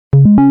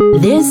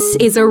This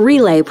is a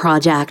relay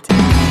project.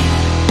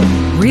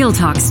 Real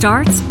Talk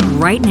starts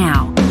right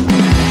now.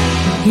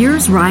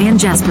 Here's Ryan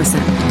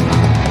Jesperson.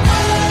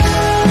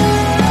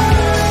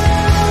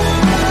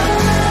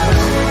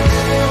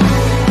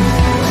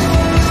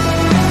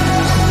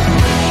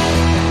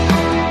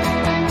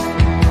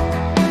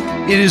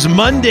 It is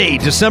Monday,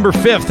 December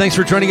 5th. Thanks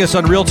for joining us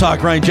on Real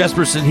Talk. Ryan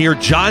Jesperson here.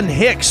 John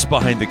Hicks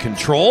behind the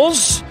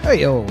controls.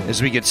 Hey-yo.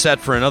 As we get set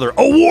for another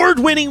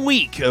award-winning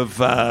week of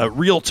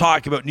Real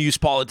Talk about news,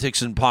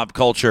 politics, and pop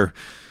culture.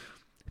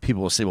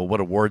 People will say, well,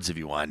 what awards have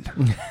you won?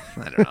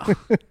 I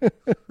don't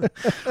know.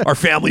 Our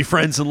family,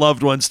 friends, and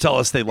loved ones tell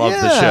us they love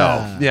the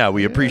show. Yeah,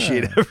 we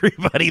appreciate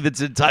everybody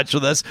that's in touch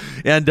with us.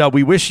 And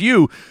we wish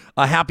you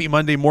a happy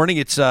Monday morning.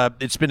 It's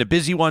been a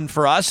busy one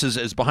for us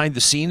as behind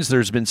the scenes.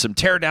 There's been some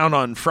teardown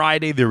on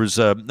Friday. There was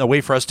a way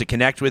for us to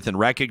connect with and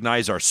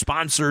recognize our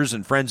sponsors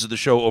and friends of the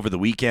show over the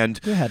weekend.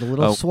 We had a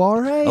little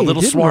soiree. A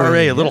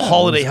little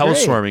holiday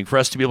housewarming for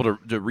us to be able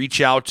to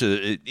reach out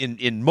to,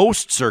 in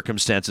most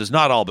circumstances,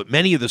 not all, but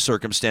many of the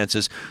circumstances,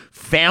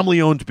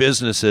 family-owned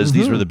businesses. Mm-hmm.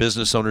 These were the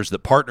business owners that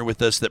partner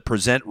with us, that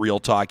present Real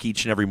Talk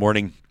each and every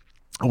morning.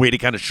 A way to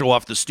kind of show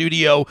off the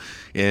studio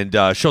and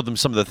show them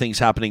some of the things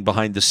happening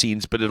behind the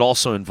scenes, but it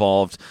also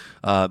involved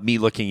me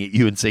looking at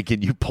you and saying,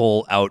 can you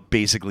pull out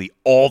basically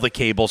all the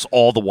cables,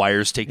 all the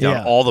wires, take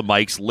down all the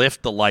mics,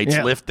 lift the lights,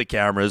 lift the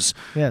cameras,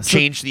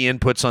 change the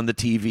inputs on the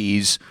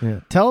TVs.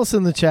 Yeah. Tell us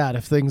in the chat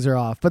if things are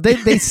off. But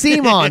they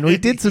seem on. We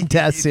did some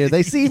tests here.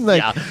 They seem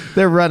like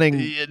they're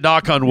running.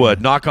 Knock on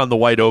wood. Knock on the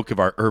white oak of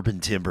our urban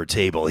timber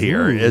table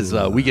here. Ooh. As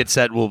we get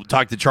set. We'll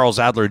talk to Charles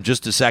Adler in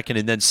just a second.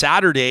 And then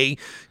Saturday,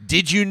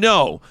 did you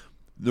know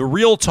the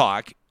Real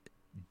Talk,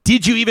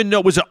 did you even know,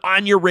 was it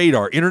on your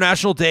radar?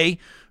 International Day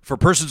for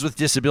Persons with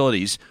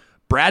Disabilities.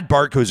 Brad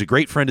Bartko is a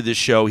great friend of this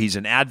show. He's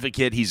an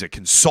advocate. He's a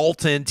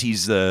consultant.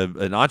 He's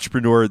an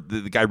entrepreneur.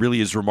 The guy really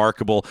is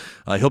remarkable.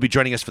 He'll be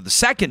joining us for the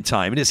second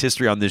time in his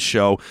history on this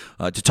show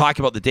to talk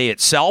about the day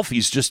itself.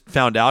 He's just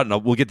found out,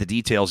 and we'll get the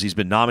details. He's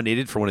been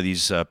nominated for one of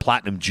these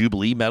Platinum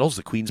Jubilee medals,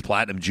 the Queen's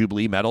Platinum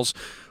Jubilee medals,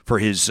 for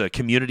his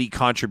community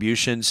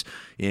contributions.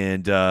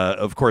 And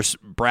of course,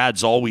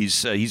 Brad's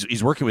always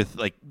he's working with,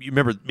 like, you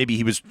remember, maybe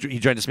he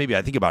joined us maybe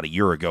I think about a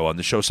year ago on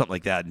the show, something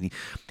like that. And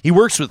he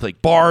works with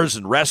like bars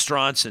and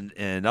restaurants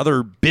and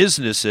other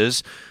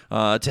businesses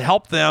to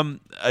help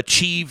them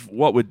achieve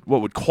what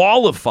would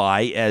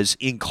qualify as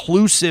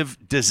inclusive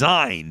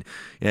design.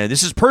 And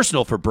this is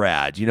personal for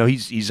Brad. You know,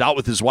 he's out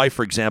with his wife,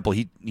 for example.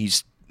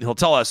 He'll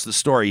tell us the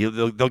story.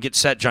 They'll get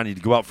set, Johnny,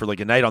 to go out for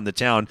like a night on the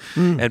town,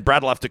 and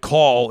Brad will have to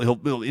call.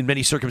 He'll in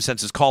many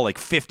circumstances call like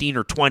 15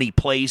 or 20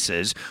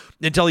 places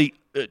until he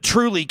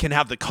truly can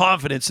have the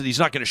confidence that he's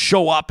not going to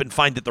show up and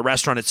find that the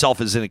restaurant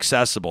itself is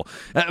inaccessible.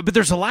 But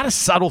there's a lot of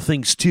subtle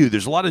things too.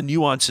 There's a lot of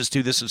nuances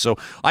to this, and so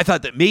I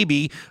thought that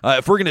maybe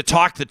if we're going to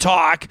talk the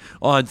talk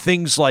on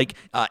things like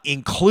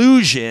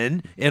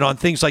inclusion and on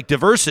things like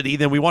diversity,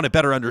 then we want to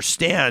better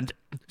understand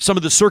some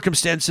of the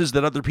circumstances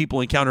that other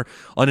people encounter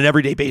on an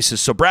everyday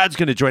basis. So Brad's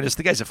going to join us.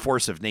 The guy's a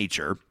force of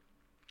nature.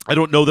 I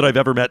don't know that I've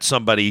ever met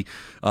somebody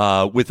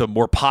with a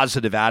more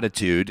positive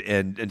attitude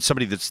and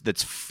somebody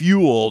that's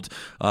fueled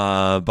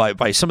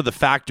by some of the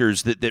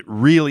factors that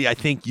really, I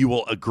think you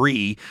will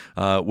agree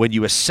when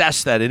you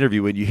assess that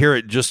interview, when you hear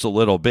it just a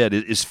little bit,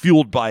 it is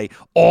fueled by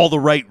all the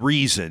right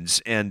reasons.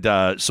 And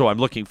so I'm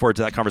looking forward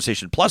to that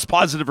conversation. Plus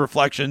positive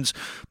reflections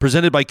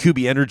presented by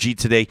Kubi Energy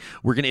today.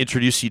 We're going to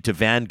introduce you to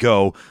Van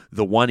Gogh,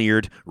 the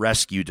one-eared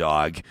rescue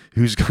dog,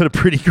 who's got a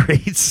pretty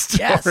great story.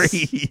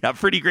 Yes. Yeah,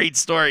 pretty great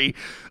story.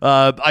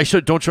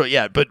 Don't show it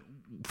yet, but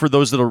for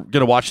those that are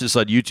going to watch this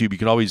on YouTube, you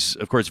can always,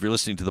 of course, if you're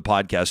listening to the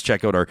podcast,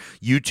 check out our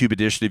YouTube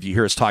edition if you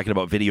hear us talking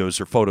about videos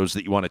or photos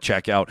that you want to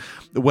check out.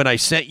 When I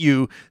sent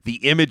you the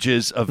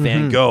images of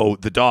Van Gogh,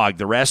 the dog,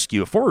 the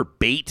rescue, a former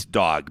bait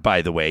dog,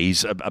 by the way,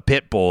 he's a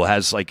pit bull,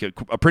 has like a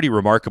pretty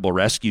remarkable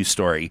rescue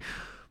story.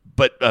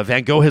 But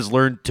Van Gogh has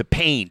learned to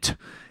paint.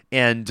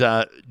 And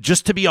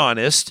just to be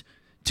honest,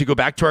 to go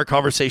back to our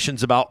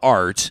conversations about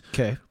art,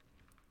 okay,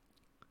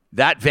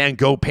 that Van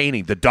Gogh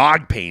painting, the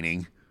dog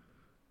painting,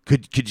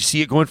 could you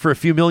see it going for a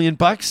few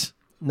 $1,000,000?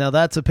 Now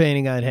that's a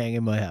painting I'd hang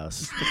in my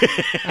house.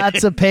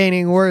 That's a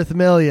painting worth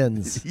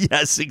millions.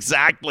 Yes,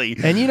 exactly.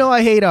 And you know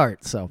I hate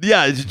art, so.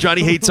 Yeah,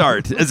 Johnny hates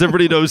art, as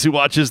everybody knows who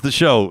watches the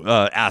show.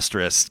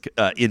 Asterisk,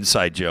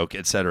 inside joke,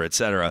 et cetera, et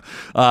cetera.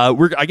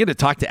 I get to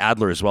talk to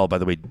Adler as well, by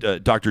the way.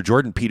 Dr.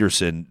 Jordan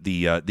Peterson,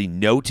 the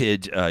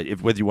noted,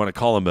 whether you want to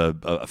call him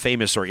a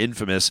famous or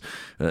infamous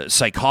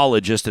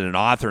psychologist and an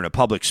author and a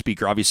public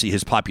speaker. Obviously,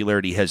 his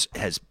popularity has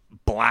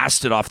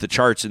blasted off the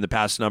charts in the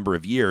past number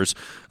of years.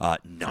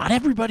 Not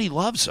everybody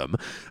loves him,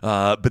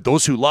 but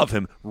those who love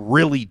him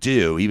really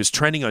do. He was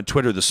trending on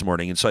Twitter this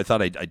morning, and so I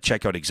thought I'd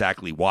check out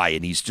exactly why.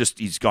 And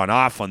he's gone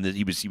off on the.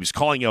 He was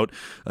calling out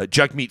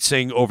Jagmeet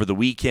Singh over the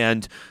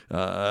weekend.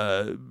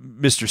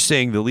 Mr.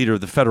 Singh, the leader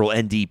of the federal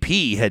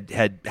NDP,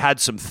 had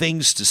some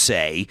things to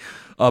say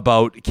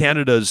about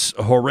Canada's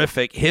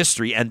horrific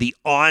history and the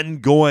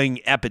ongoing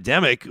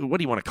epidemic. What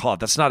do you want to call it?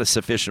 That's not a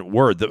sufficient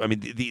word. I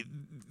mean,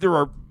 there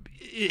are.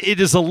 It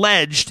is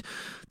alleged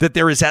that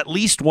there is at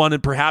least one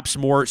and perhaps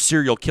more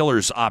serial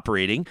killers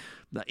operating.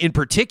 In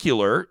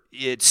particular,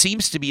 it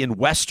seems to be in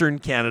Western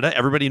Canada.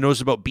 Everybody knows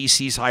about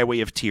BC's Highway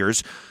of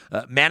Tears.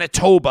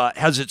 Manitoba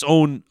has its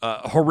own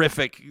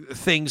horrific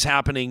things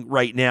happening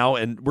right now,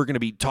 and we're going to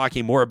be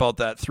talking more about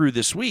that through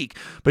this week.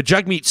 But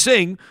Jagmeet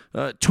Singh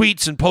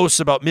tweets and posts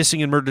about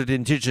missing and murdered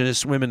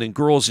Indigenous women and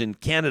girls in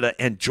Canada,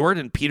 and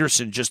Jordan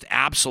Peterson just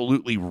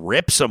absolutely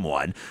rips him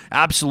one,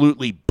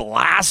 absolutely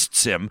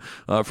blasts him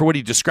for what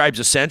he describes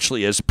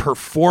essentially as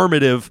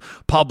performative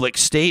public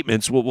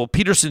statements. Well,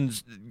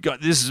 Peterson's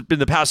this has been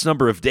the past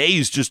number of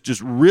days just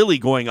really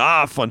going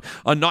off on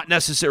not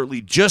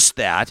necessarily just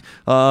that,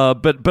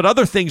 but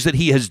other things that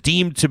he has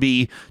deemed to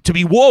be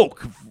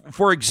woke.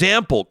 For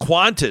example,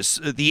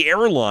 Qantas, the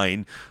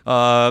airline,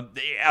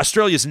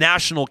 Australia's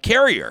national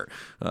carrier,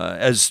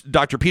 as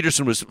Dr.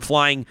 Peterson was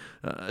flying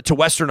to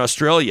Western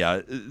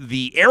Australia,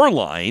 the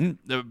airline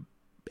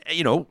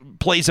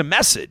plays a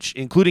message,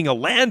 including a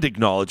land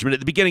acknowledgement at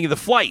the beginning of the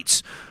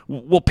flights.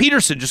 Well,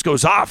 Peterson just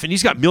goes off, and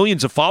he's got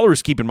millions of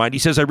followers, keep in mind. He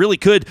says, I really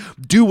could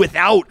do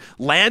without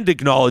land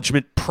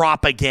acknowledgement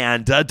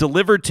propaganda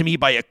delivered to me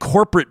by a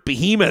corporate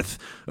behemoth,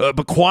 but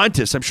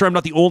Qantas. I'm sure I'm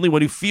not the only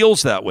one who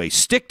feels that way.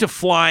 Stick to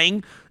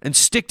flying and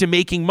stick to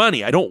making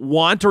money. I don't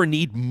want or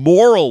need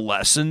moral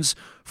lessons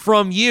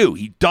from you.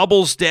 He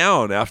doubles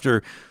down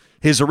after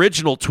his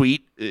original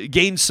tweet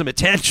gained some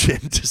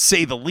attention, to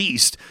say the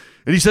least.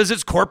 And he says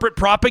it's corporate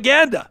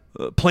propaganda,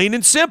 plain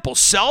and simple,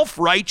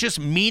 self-righteous,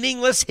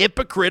 meaningless,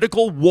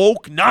 hypocritical,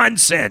 woke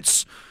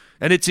nonsense.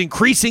 And it's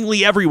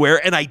increasingly everywhere,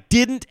 and I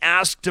didn't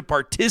ask to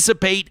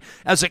participate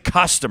as a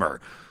customer.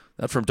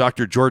 That from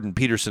Dr. Jordan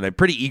Peterson. I'm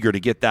pretty eager to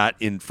get that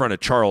in front of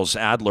Charles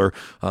Adler,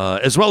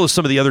 as well as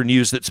some of the other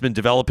news that's been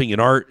developing in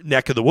our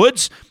neck of the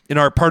woods, in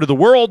our part of the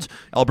world.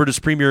 Alberta's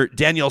Premier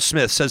Danielle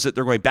Smith says that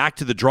they're going back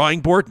to the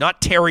drawing board,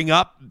 not tearing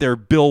up their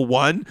Bill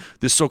 1,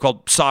 this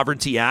so-called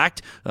Sovereignty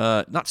Act.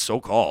 Not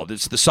so-called,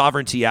 it's the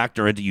Sovereignty Act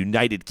or the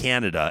United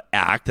Canada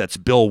Act. That's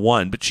Bill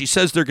 1. But she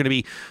says they're going to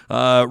be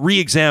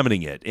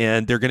re-examining it,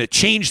 and they're going to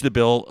change the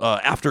bill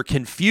after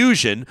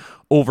confusion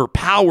over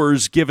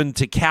powers given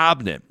to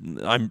cabinet.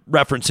 I'm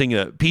referencing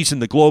a piece in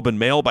the Globe and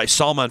Mail by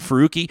Salman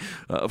Faruqi.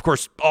 Of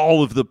course,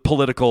 all of the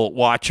political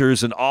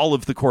watchers and all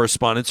of the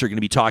correspondents are going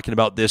to be talking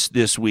about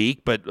this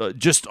week. But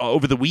just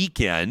over the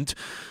weekend,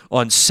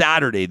 on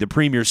Saturday, the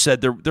Premier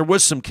said there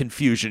was some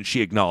confusion, she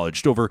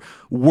acknowledged, over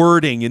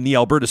wording in the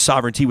Alberta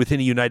Sovereignty within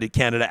the United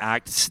Canada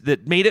Act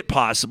that made it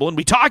possible. And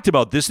we talked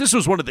about this. This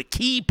was one of the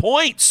key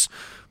points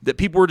that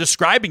people were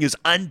describing as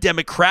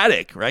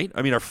undemocratic, right?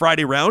 I mean, our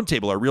Friday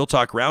roundtable, our Real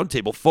Talk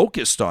roundtable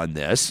focused on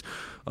this,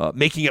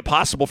 making it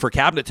possible for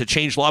cabinet to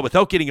change law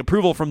without getting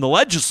approval from the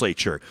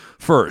legislature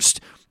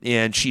first.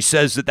 And she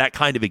says that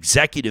kind of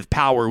executive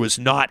power was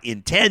not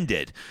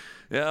intended.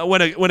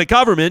 When a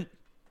government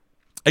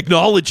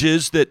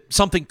acknowledges that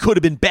something could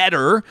have been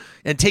better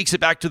and takes it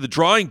back to the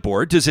drawing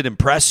board, does it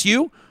impress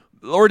you?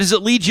 Or does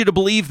it lead you to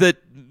believe that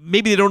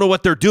maybe they don't know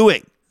what they're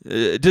doing?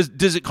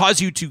 Does it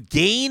cause you to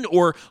gain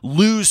or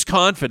lose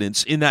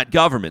confidence in that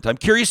government? I'm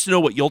curious to know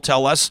what you'll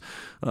tell us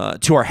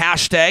to our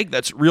hashtag.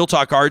 That's Real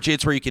Talk RJ.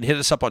 It's where you can hit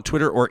us up on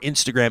Twitter or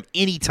Instagram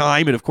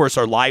anytime. And, of course,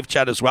 our live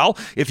chat as well.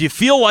 If you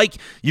feel like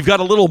you've got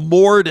a little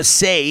more to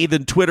say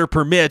than Twitter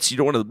permits, you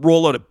don't want to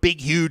roll out a big,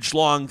 huge,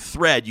 long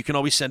thread, you can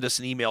always send us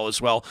an email as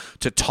well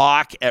to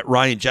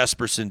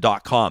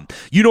talk@ryanjesperson.com.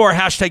 You know our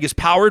hashtag is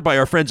powered by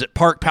our friends at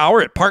Park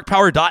Power at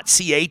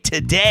parkpower.ca.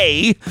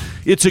 Today,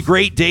 it's a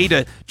great day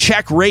to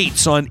check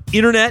rates on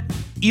internet,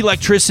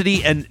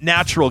 electricity, and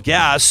natural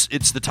gas.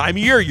 It's the time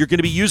of year you're going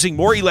to be using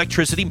more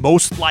electricity,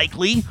 most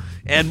likely,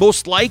 and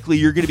most likely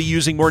you're going to be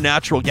using more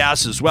natural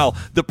gas as well.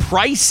 The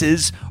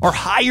prices are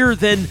higher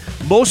than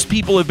most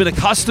people have been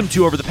accustomed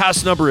to over the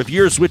past number of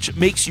years, which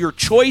makes your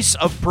choice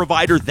of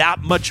provider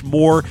that much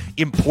more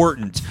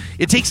important.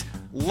 It takes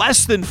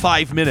less than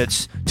 5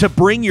 minutes to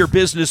bring your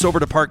business over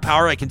to Park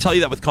Power. I can tell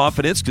you that with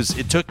confidence because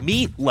it took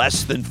me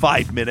less than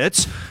 5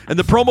 minutes. And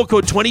the promo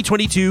code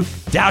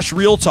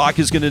 2022-RealTalk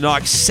is going to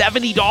knock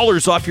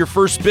 $70 off your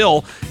first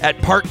bill at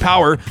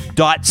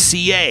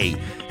parkpower.ca.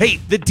 Hey,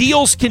 the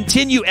deals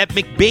continue at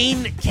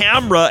McBain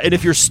Camera, and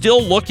if you're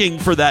still looking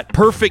for that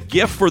perfect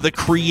gift for the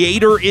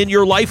creator in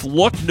your life,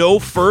 look no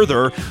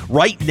further.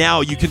 Right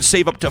now, you can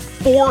save up to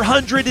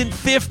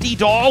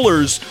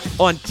 $450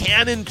 on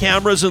Canon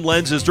cameras and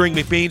lenses during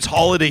McBain's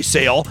holiday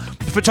sale.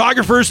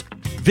 Photographers,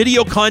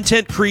 video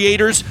content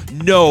creators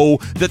know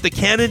that the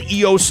Canon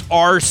EOS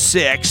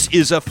R6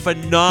 is a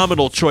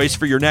phenomenal choice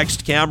for your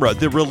next camera.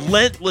 The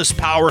relentless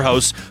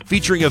powerhouse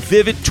featuring a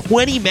vivid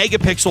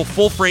 20-megapixel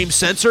full-frame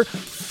sensor,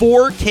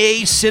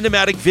 4K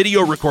cinematic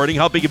video recording.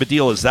 How big of a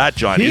deal is that,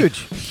 Johnny?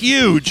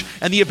 Huge.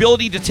 And the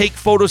ability to take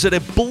photos at a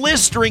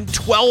blistering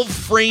 12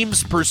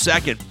 frames per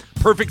second.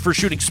 Perfect for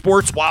shooting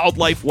sports,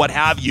 wildlife, what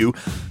have you.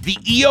 The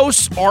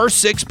EOS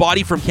R6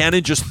 body from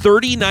Canon, just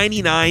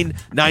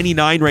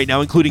 $3099.99 right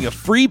now, including a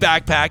free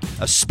backpack,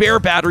 a spare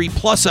battery,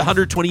 plus a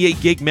 128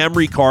 gig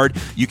memory card.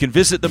 You can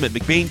visit them at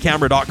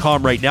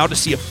McBainCamera.com right now to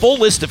see a full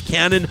list of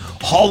Canon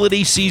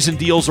holiday season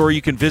deals, or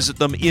you can visit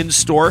them in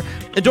store.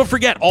 And don't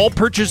forget, all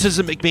purchases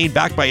at McBain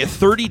backed by a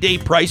 30-day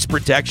price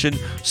protection,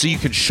 so you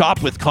can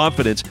shop with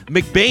confidence.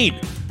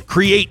 McBain,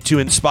 create to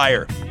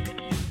inspire.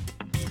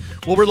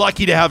 Well, we're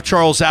lucky to have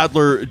Charles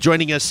Adler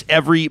joining us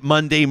every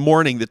Monday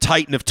morning, the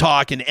Titan of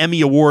Talk, an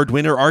Emmy Award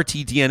winner,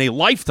 RTDNA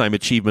Lifetime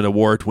Achievement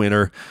Award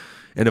winner,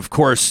 and of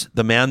course,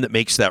 the man that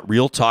makes that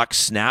Real Talk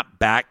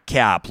snapback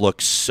cap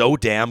look so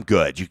damn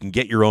good. You can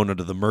get your own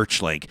under the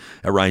merch link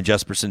at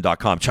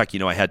ryanjesperson.com. Chuck, you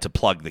know I had to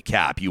plug the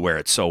cap. You wear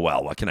it so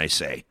well. What can I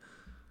say?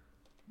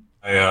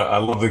 I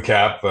love the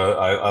cap.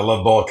 I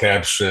love ball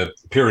caps,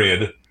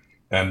 period.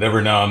 And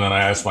every now and then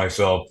I ask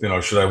myself,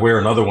 should I wear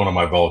another one of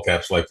my ball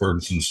caps? Like, for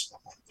instance,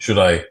 should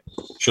I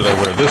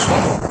wear this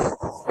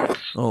one?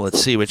 Oh,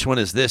 let's see. Which one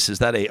is this? Is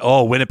that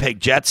a Winnipeg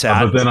Jets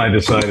hat? But then I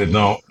decided,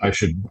 no, I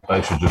should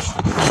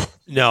just.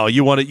 No,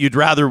 you'd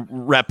rather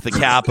rep the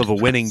cap of a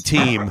winning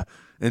team,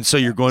 and so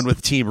you're going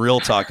with Team Real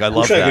Talk. I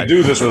love that. I could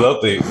do this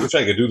without the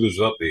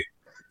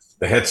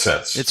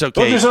headsets. It's okay.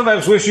 Don't you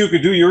sometimes wish you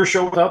could do your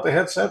show without the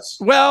headsets?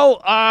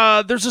 Well,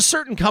 there's a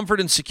certain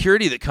comfort and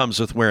security that comes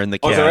with wearing the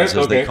cans,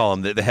 as they call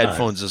them, the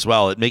headphones as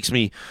well. It makes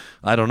me,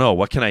 I don't know,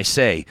 what can I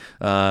say?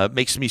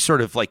 Makes me sort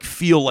of like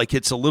feel like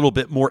it's a little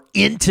bit more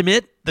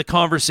intimate, the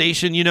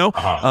conversation,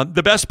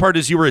 The best part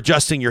is you were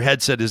adjusting your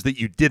headset is that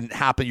you didn't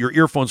happen. Your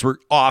earphones were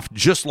off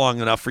just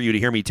long enough for you to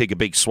hear me take a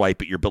big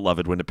swipe at your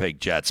beloved Winnipeg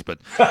Jets, but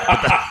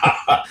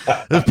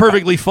that's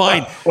perfectly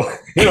fine. Well,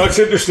 it's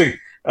interesting.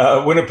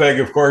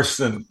 Winnipeg, of course,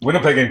 and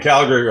Winnipeg and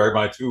Calgary are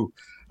my two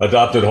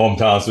adopted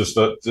hometowns. Just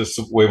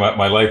the way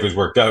my life has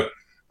worked out.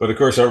 But of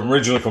course, I'm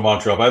originally from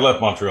Montreal. I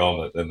left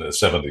Montreal in the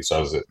 70s.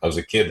 I was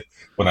a kid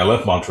when I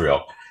left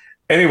Montreal.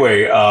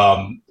 Anyway,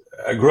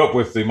 I grew up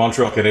with the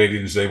Montreal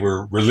Canadiens. They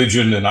were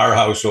religion in our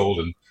household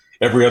and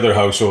every other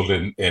household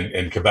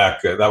in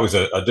Quebec. That was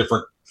a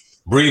different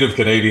breed of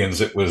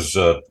Canadians. It was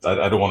I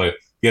don't want to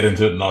get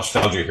into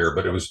nostalgia here,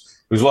 but it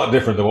was a lot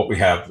different than what we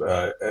have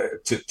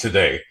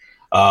today.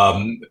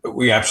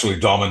 We absolutely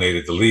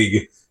dominated the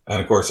league.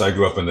 And of course, I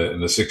grew up in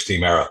the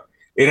 6-team era.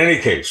 In any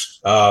case,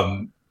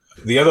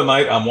 the other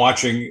night I'm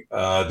watching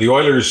the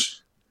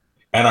Oilers,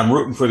 and I'm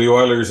rooting for the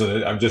Oilers,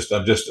 and I'm just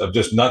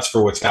nuts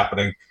for what's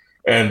happening.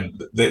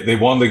 And they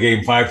won the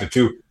game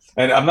 5-2.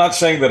 And I'm not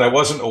saying that I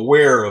wasn't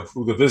aware of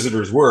who the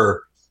visitors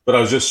were, but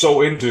I was just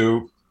so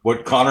into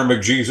what Connor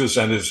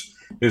McJesus and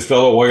his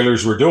fellow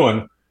Oilers were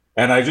doing.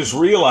 And I just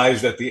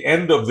realized at the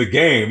end of the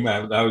game,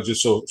 and I was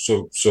just so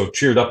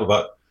cheered up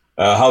about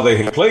how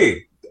they had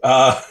played,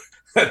 that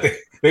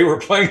they were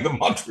playing the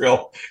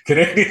Montreal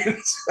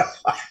Canadiens.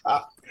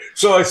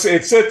 So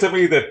it said to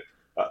me that,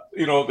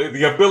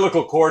 the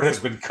umbilical cord has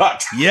been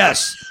cut.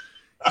 Yes.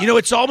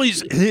 It's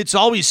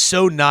always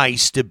so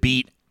nice to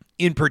beat,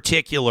 in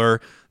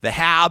particular, the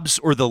Habs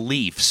or the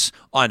Leafs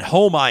on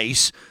home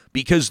ice,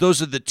 because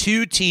those are the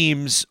two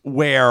teams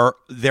where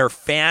their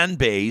fan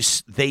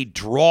base, they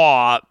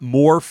draw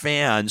more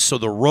fans. So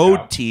the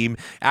road team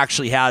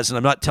actually has, and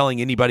I'm not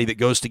telling anybody that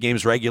goes to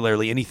games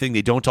regularly anything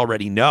they don't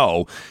already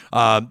know,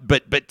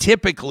 but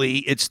typically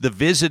it's the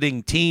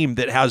visiting team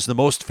that has the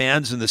most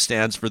fans in the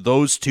stands for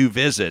those two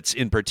visits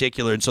in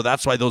particular. And so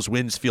that's why those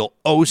wins feel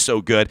oh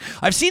so good.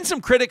 I've seen some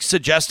critics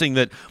suggesting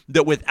that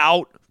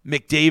without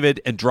McDavid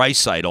and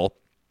Draisaitl,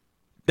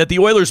 that the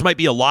Oilers might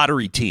be a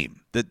lottery team.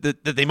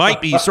 That they might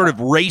be sort of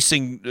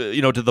racing,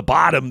 to the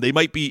bottom. They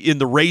might be in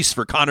the race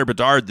for Connor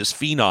Bedard, this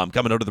phenom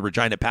coming out of the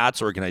Regina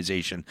Pats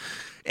organization.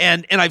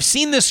 And I've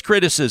seen this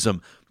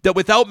criticism that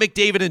without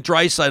McDavid and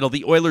Draisaitl,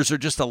 the Oilers are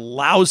just a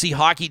lousy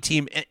hockey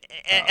team.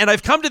 And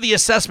I've come to the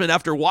assessment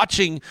after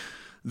watching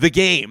the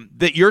game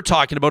that you're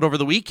talking about over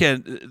the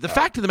weekend. The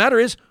fact of the matter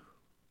is,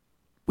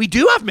 we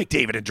do have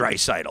McDavid and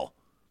Draisaitl.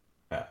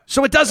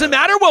 So it doesn't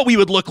matter what we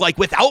would look like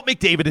without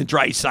McDavid and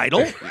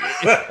Draisaitl.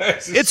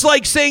 It's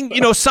like saying,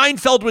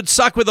 Seinfeld would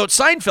suck without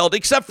Seinfeld,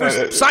 except for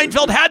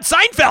Seinfeld had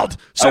Seinfeld.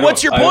 So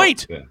what's your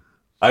point?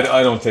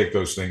 I don't take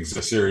those things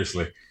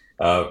seriously.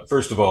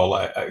 First of all,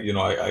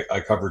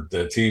 I covered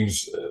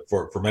teams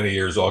for many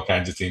years, all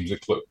kinds of teams,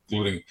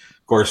 including,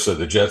 of course,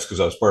 the Jets, because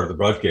I was part of the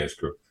broadcast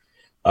crew.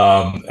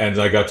 And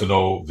I got to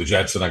know the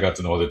Jets, and I got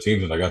to know other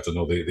teams, and I got to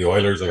know the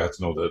Oilers. I got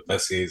to know the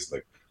Messiers,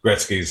 the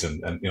Gretzkys,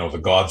 and the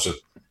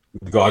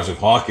gods of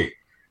hockey.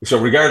 So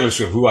regardless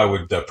of who I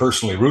would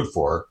personally root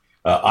for,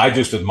 I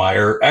just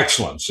admire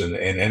excellence in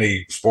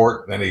any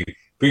sport, any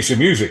piece of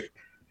music.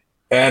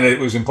 And it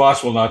was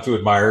impossible not to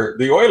admire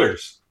the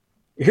Oilers.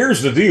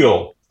 Here's the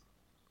deal.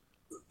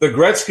 The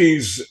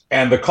Gretzkys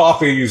and the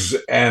Coffeys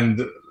and,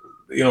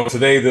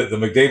 today the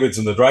McDavids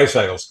and the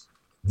Draisaitls,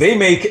 they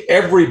make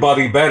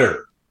everybody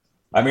better.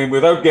 I mean,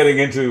 without getting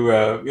into,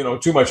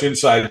 too much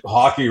inside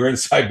hockey or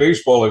inside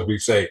baseball, as we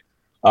say,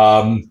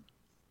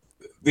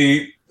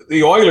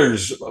 the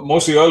Oilers,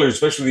 most of the Oilers,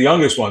 especially the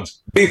youngest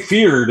ones, they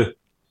feared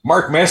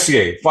Mark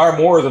Messier far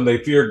more than they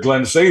feared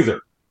Glenn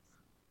Sather.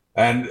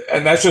 And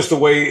that's just the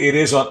way it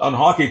is on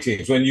hockey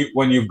teams.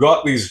 When you've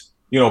got these,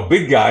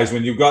 big guys,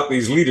 when you've got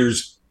these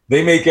leaders,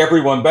 they make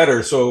everyone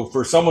better. So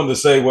for someone to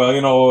say,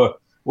 well,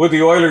 would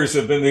the Oilers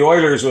have been the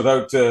Oilers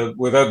without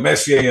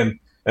Messier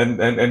and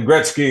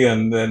Gretzky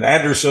and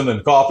Anderson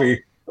and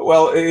Coffey?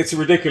 Well, it's a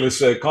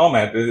ridiculous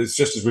comment. It's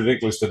just as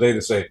ridiculous today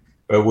to say,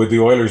 would the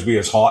Oilers be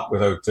as hot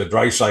without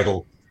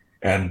Draisaitl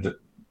and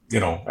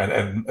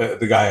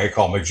the guy I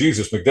call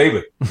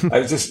McDavid?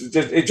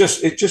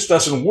 It just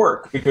doesn't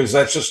work, because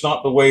that's just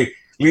not the way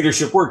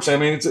leadership works. I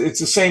mean, it's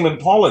the same in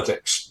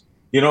politics.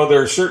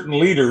 There are certain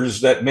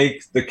leaders that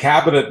make the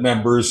cabinet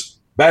members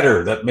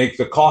better, that make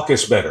the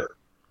caucus better.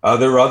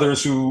 There are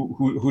others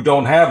who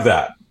don't have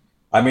that.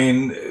 I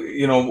mean,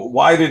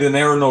 why did an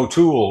Aaron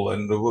O'Toole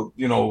and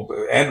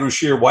Andrew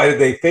Scheer, why did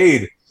they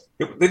fade?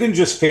 They didn't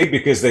just fade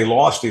because they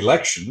lost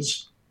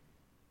elections.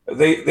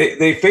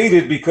 They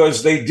faded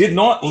because they did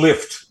not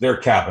lift their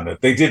cabinet.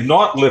 They did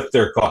not lift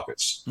their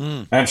caucus.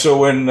 And so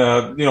when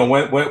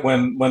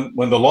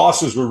the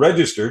losses were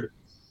registered,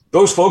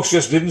 those folks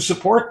just didn't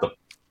support them.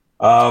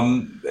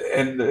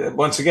 And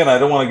once again, I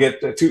don't want to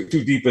get too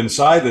deep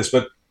inside this,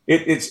 but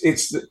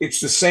it's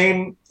the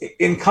same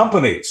in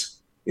companies.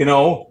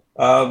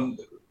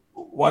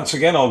 Once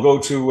again, I'll go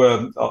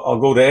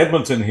to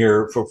Edmonton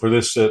here for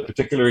this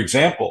particular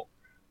example.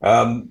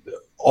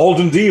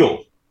 Alden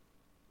Deal.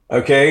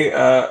 Okay,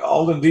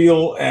 Alden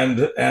Deal and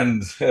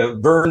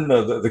Vern,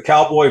 the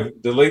cowboy,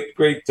 the late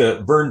great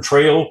Vern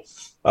Trail,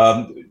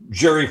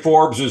 Jerry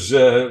Forbes'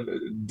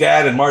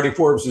 dad and Marty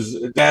Forbes'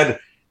 dad.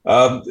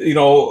 I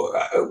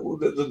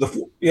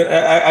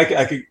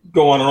could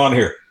go on and on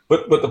here,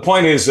 but the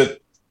point is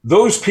that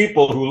those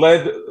people who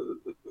led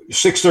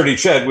 630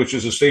 Ched, which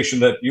is a station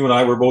that you and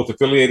I were both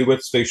affiliated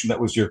with, station that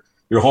was your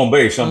home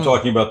base. I'm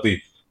talking about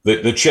the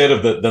Ched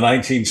of the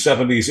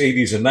 1970s,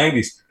 80s, and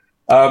 90s.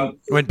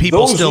 When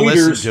people still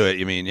listen to it,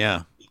 you mean,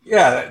 yeah.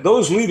 Yeah,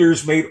 those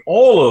leaders made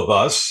all of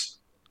us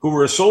who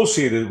were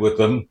associated with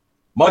them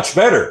much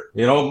better.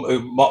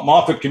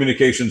 Moffat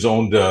Communications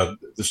owned the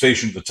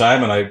station at the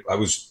time, and I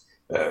was,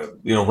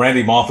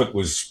 Randy Moffat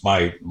was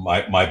my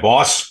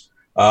boss.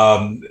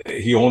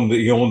 He owned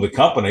the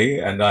company,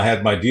 and I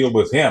had my deal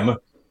with him,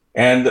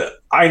 and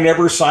I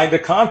never signed a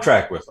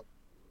contract with him,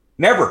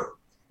 never.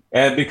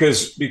 And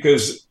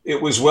because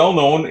it was well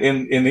known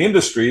in the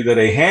industry that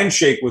a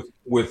handshake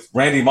with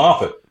Randy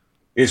Moffat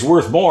is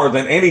worth more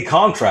than any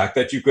contract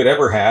that you could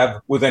ever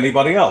have with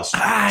anybody else.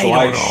 I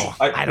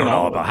don't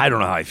know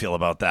how I feel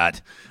about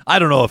that. I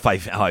don't know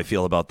how I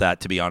feel about that,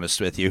 to be honest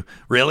with you.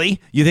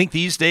 Really? You think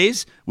these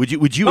days would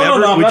you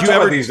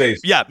ever these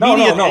days? Yeah, no,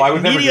 I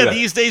would never do that.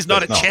 These days,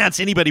 not a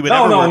chance anybody would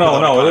ever work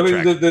no. I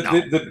mean,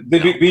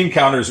 the bean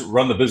counters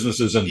run the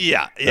businesses, and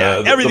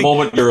the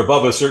moment you're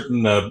above a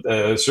certain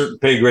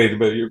pay grade,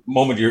 but the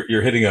moment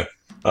you're hitting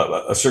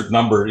a certain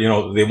number,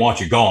 they want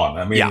you gone.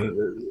 I mean,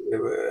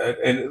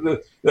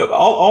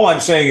 all I'm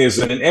saying is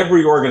that in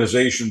every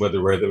organization,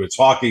 whether it's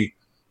hockey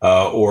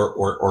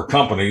or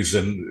companies,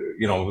 and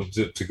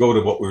to go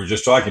to what we were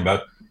just talking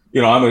about,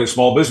 I'm a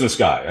small business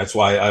guy. That's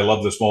why I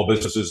love the small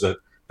businesses that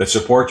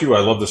support you. I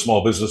love the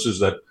small businesses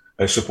that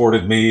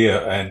supported me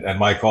and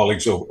my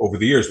colleagues over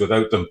the years.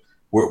 Without them,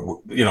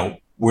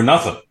 we're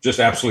nothing,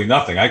 just absolutely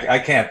nothing. I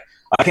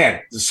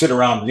can't sit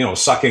around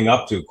sucking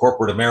up to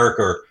corporate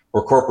America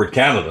or corporate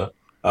Canada.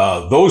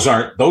 Those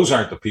aren't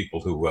the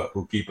people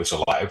who keep us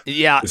alive.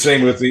 Yeah. The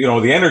same with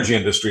the energy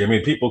industry. I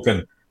mean, people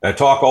can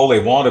talk all they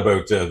want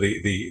about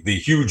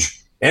the huge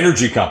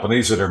energy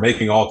companies that are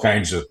making all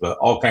kinds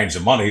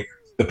of money.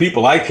 The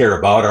people I care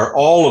about are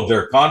all of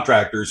their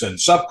contractors and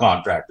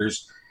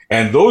subcontractors,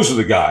 and those are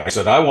the guys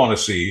that I want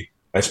to see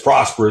as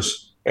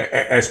prosperous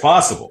as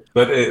possible.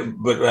 But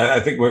I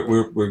think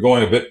we're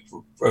going a bit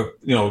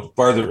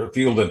farther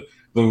afield than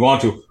we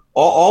want to.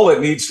 All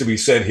that needs to be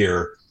said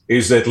here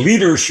is that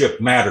leadership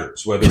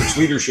matters, whether it's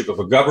leadership of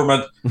a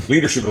government,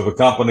 leadership of a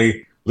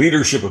company,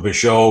 leadership of a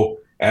show.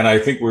 And I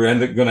think we're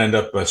going to end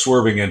up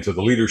swerving into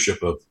the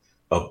leadership of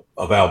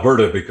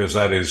Alberta, because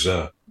that is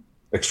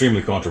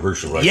extremely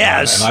controversial right now.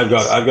 And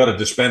I've got to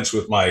dispense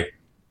with my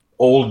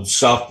old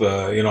stuff.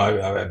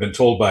 I've been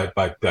told by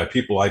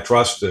people I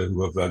trust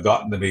who have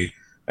gotten to me,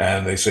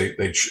 and they say,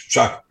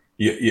 Chuck,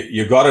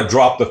 you got to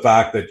drop the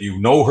fact that you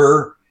know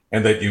her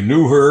and that you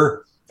knew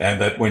her, and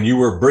that when you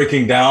were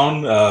breaking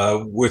down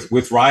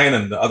with Ryan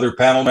and the other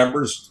panel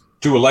members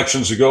 2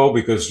 elections ago,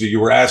 because you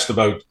were asked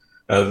about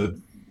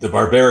the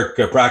barbaric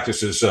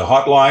practices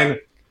hotline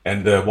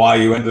and why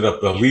you ended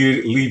up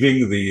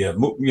leaving the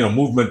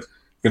movement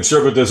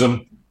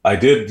conservatism, I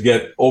did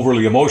get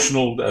overly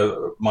emotional.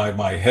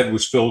 My head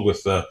was filled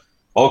with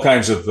all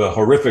kinds of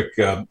horrific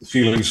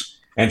feelings,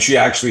 and she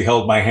actually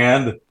held my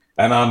hand,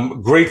 and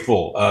I'm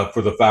grateful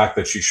for the fact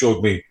that she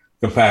showed me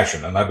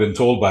compassion. And I've been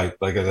told by,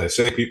 like as I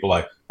say, people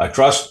I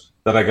trust,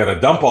 that I got to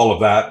dump all of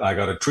that. I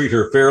got to treat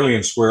her fairly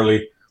and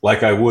squarely,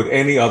 like I would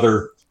any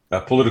other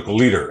political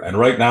leader. And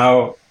right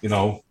now,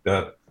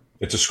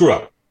 it's a screw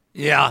up.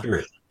 Yeah.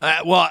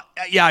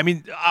 I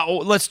mean,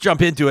 let's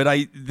jump into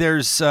it.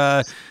 There's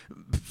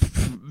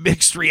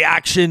mixed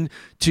reaction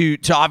to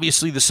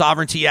obviously the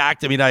Sovereignty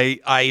Act. I mean,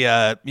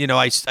 I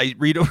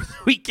read over the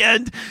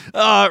weekend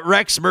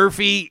Rex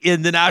Murphy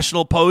in the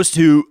National Post,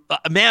 who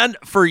man,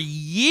 for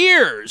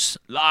years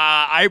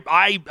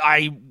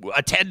I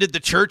attended the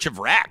Church of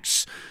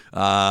Rex.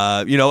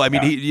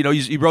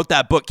 He wrote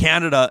that book,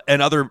 Canada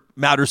and Other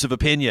Matters of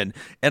Opinion.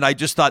 And I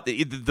just thought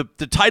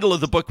the title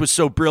of the book was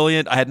so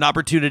brilliant. I had an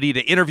opportunity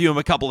to interview him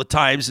a couple of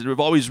times, and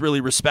we've always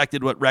really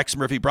respected what Rex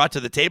Murphy brought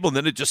to the table. And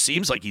then it just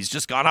seems like he's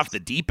just gone off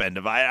the deep end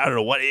of, I don't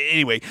know what,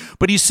 anyway.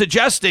 But he's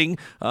suggesting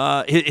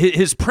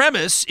his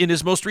premise in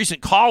his most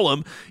recent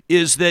column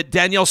is that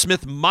Danielle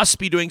Smith must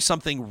be doing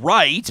something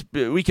right.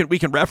 We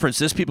can reference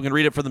this. People can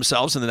read it for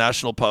themselves in the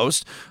National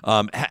Post.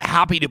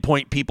 Happy to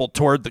point people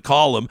toward the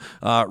column.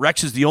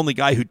 Rex is the only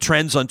guy who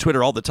trends on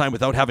Twitter all the time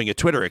without having a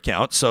Twitter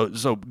account.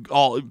 So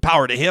all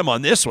power to him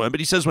on this one.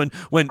 But he says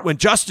when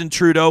Justin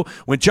Trudeau,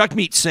 when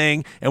Jagmeet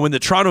Singh, and when the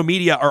Toronto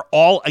media are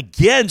all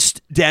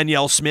against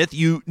Danielle Smith,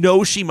 you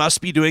know she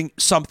must be doing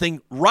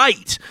something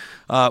right.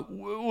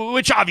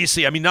 Which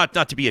obviously, I mean, not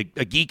to be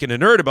a geek and a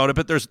nerd about it,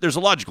 but there's a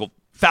logical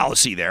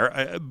fallacy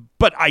there.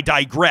 But I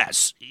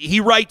digress.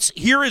 He writes,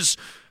 here is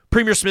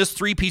Premier Smith's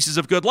 3 pieces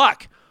of good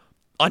luck.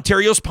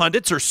 Ontario's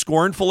pundits are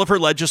scornful of her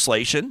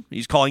legislation.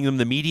 He's calling them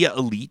the media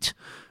elite.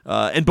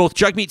 And both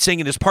Jagmeet Singh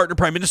and his partner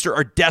prime minister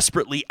are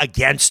desperately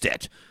against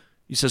it.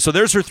 He says, so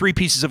there's her 3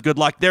 pieces of good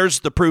luck. There's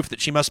the proof that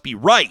she must be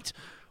right.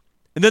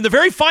 And then the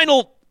very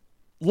final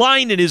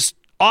line in his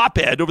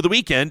op-ed over the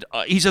weekend,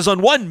 he says,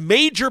 on one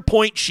major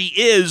point, she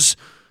is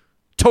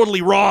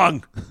totally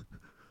wrong.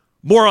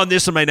 More on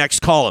this in my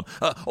next column.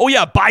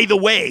 By the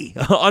way,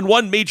 on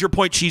one major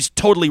point, she's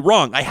totally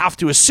wrong. I have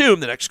to assume,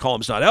 the next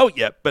column's not out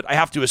yet, but I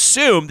have to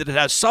assume that it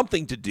has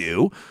something to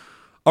do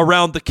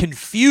around the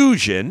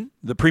confusion,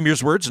 the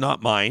Premier's words,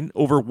 not mine,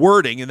 over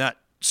wording in that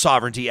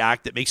Sovereignty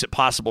Act that makes it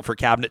possible for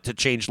Cabinet to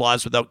change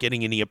laws without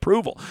getting any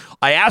approval.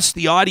 I asked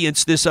the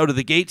audience this out of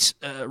the gates.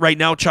 Right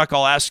now, Chuck,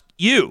 I'll ask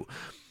you.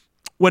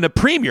 When a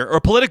premier or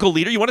a political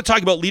leader, you want to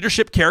talk about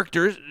leadership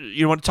character,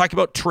 you want to talk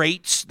about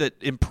traits that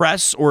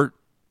impress or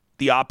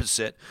the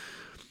opposite.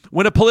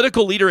 When a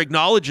political leader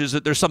acknowledges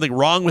that there's something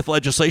wrong with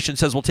legislation,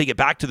 says we'll take it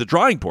back to the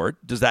drawing board,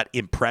 does that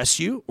impress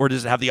you or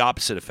does it have the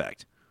opposite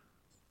effect?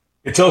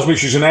 It tells me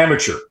she's an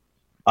amateur.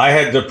 I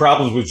had the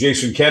problems with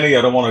Jason Kenney.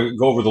 I don't want to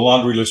go over the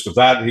laundry list of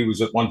that. He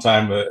was at one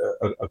time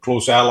a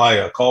close ally,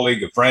 a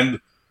colleague, a friend,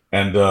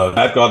 and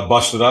that got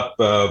busted up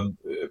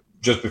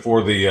just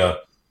before the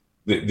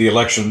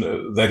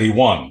election that he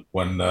won,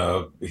 when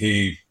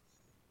he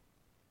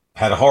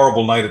had a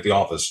horrible night at the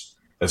office,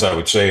 as I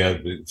would say.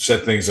 I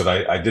said things that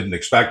I didn't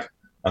expect,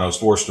 and I was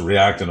forced to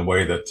react in a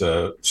way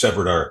that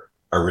severed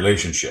our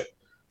relationship.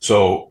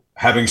 So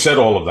having said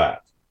all of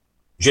that,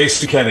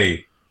 Jason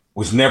Kenney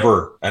was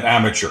never an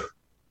amateur.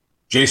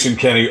 Jason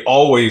Kenney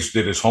always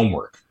did his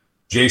homework.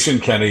 Jason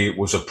Kenney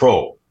was a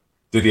pro.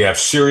 Did he have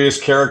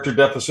serious character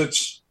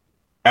deficits?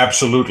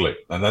 Absolutely.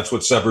 And that's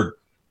what severed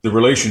the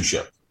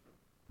relationship.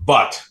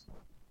 But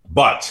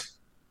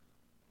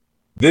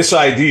this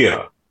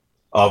idea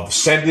of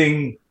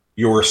sending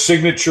your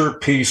signature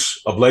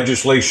piece of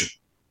legislation,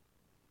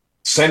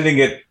 sending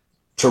it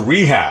to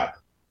rehab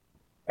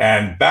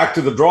and back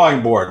to the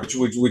drawing board,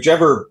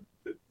 whichever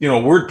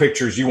word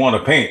pictures you want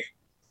to paint,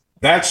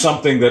 that's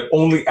something that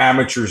only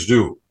amateurs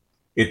do.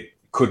 It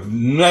could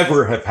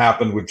never have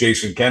happened with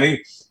Jason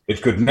Kenney.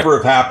 It could never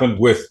have happened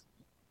with,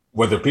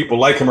 whether people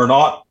like him or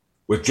not,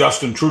 with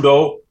Justin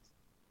Trudeau.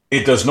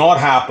 It does not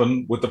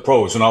happen with the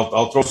pros. And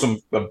I'll throw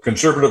some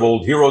conservative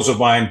old heroes of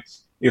mine,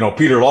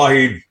 Peter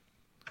Lougheed,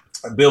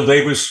 Bill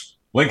Davis,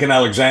 Lincoln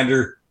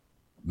Alexander,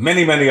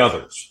 many, many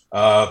others.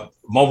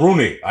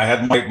 Mulrooney, I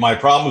had my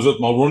problems with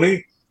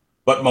Mulrooney,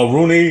 but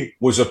Mulrooney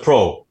was a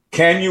pro.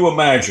 Can you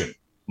imagine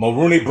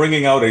Mulrooney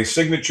bringing out a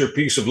signature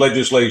piece of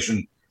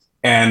legislation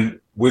and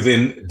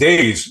within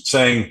days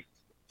saying,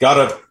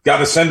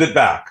 gotta send it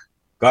back.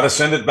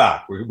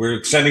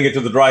 We're sending it to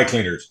the dry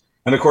cleaners.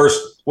 And of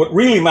course, what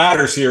really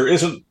matters here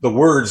isn't the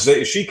words.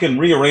 She can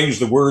rearrange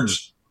the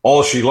words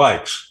all she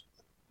likes.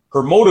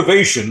 Her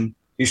motivation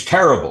is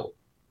terrible.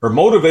 Her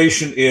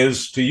motivation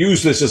is to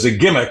use this as a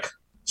gimmick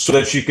so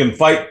that she can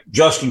fight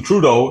Justin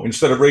Trudeau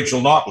instead of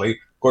Rachel Notley.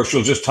 Of course,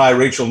 she'll just tie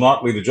Rachel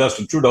Notley to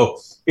Justin Trudeau.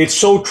 It's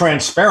so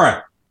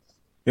transparent.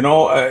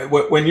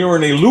 When you're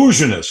an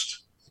illusionist,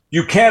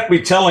 you can't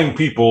be telling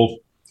people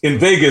in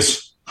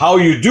Vegas how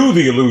you do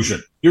the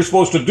illusion. You're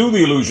supposed to do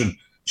the illusion.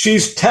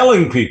 She's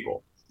telling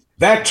people.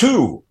 That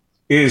too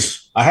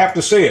is, I have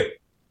to say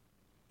it,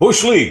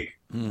 Bush League.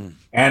 And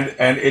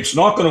it's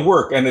not going to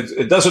work. And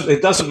it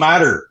doesn't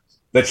matter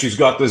that she's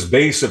got this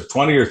base of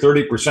 20 or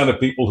 30% of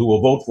people who will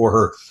vote for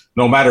her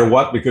no matter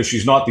what, because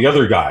she's not the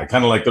other guy,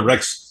 kind of like the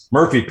Rex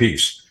Murphy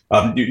piece.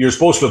 You're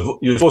supposed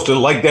to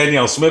like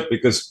Danielle Smith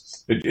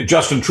because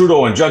Justin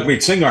Trudeau and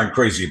Jagmeet Singh aren't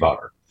crazy about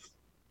her.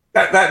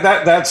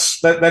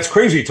 That's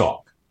crazy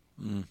talk.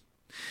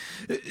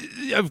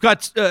 I've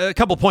got a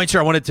couple points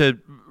here I wanted to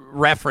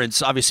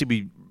reference. Obviously,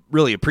 we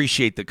really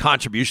appreciate the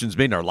contributions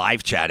made in our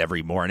live chat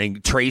every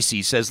morning.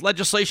 Tracy says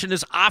legislation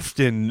is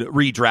often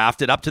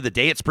redrafted up to the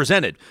day it's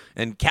presented,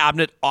 and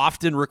cabinet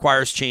often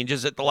requires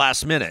changes at the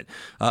last minute.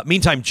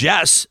 Meantime,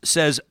 Jess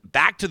says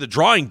back to the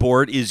drawing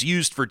board is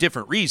used for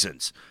different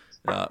reasons,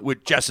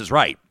 which Jess is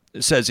right.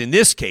 It says in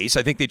this case,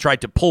 I think they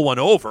tried to pull one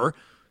over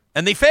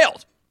and they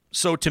failed.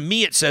 So to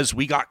me, it says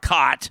we got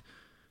caught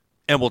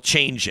and we'll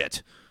change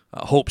it.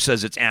 Hope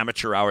says it's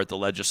amateur hour at the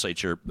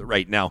legislature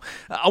right now.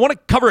 I want to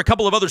cover a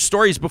couple of other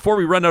stories before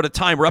we run out of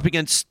time. We're up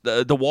against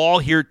the wall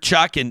here,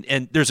 Chuck,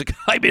 and there's a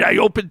guy, I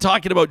opened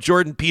talking about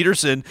Jordan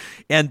Peterson,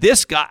 and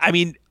this guy,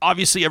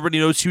 obviously everybody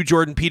knows who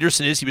Jordan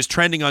Peterson is. He was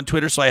trending on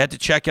Twitter, so I had to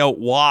check out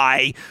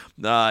why.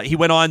 He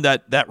went on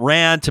that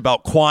rant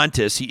about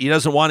Qantas. He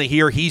doesn't want to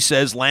hear, he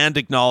says, land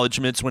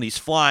acknowledgments when he's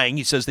flying.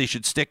 He says they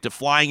should stick to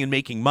flying and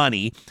making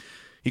money.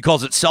 He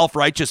calls it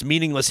self-righteous,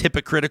 meaningless,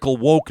 hypocritical,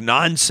 woke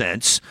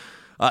nonsense.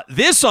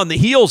 This on the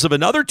heels of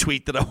another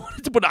tweet that I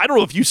wanted to put. I don't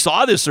know if you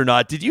saw this or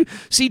not. Did you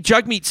see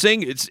Jagmeet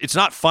Singh? It's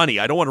not funny.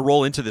 I don't want to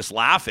roll into this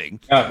laughing.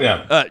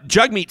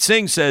 Jagmeet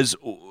Singh says,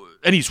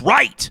 and he's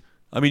right.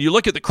 You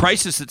look at the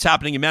crisis that's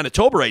happening in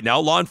Manitoba right now.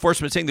 Law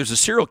enforcement saying there's a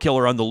serial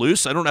killer on the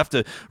loose. I don't have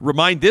to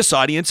remind this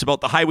audience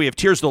about the Highway of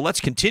Tears, though.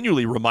 Let's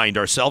continually remind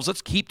ourselves.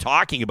 Let's keep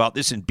talking about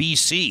this in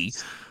BC.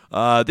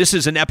 This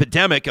is an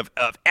epidemic of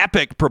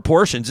epic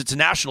proportions. It's a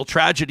national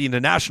tragedy and a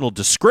national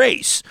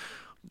disgrace.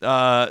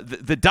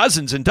 The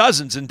dozens and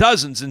dozens and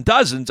dozens and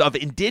dozens of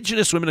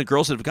Indigenous women and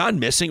girls that have gone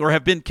missing or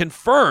have been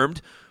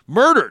confirmed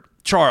murdered,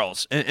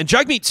 Charles. And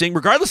Jagmeet Singh,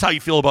 regardless how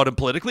you feel about him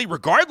politically,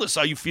 regardless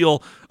how you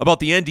feel about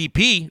the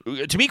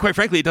NDP, to me, quite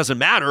frankly, it doesn't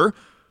matter.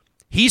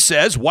 He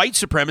says white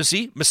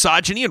supremacy,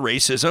 misogyny, and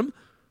racism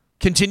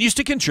continues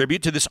to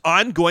contribute to this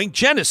ongoing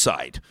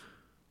genocide,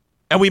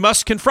 and we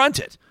must confront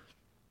it.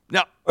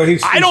 Now,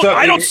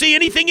 I don't see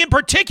anything in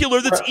particular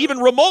that's even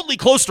remotely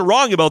close to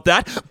wrong about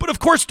that. But of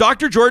course,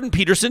 Dr. Jordan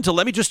Peterson,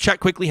 let me just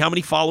check quickly how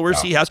many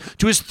followers he has.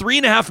 To his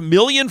 3.5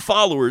 million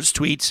followers,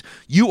 tweets,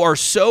 "You are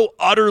so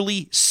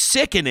utterly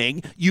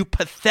sickening, you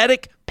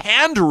pathetic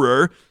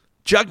panderer,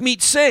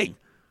 Jagmeet Singh."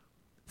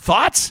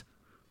 Thoughts?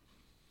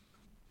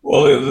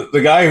 Well,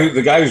 the guy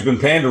who's been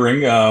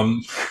pandering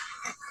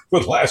for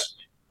the last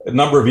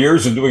number of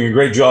years and doing a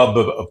great job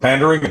of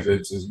pandering,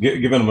 it's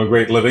given him a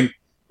great living,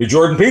 is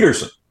Jordan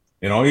Peterson.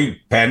 He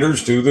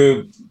panders to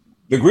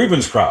the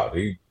grievance crowd.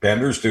 He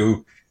panders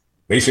to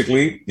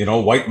basically,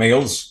 white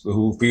males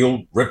who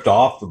feel ripped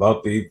off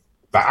about the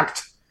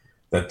fact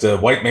that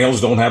white males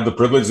don't have the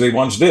privilege they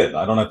once did.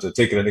 I don't have to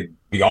take it any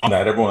beyond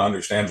that. Everyone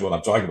understands what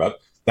I'm talking about.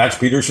 That's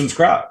Peterson's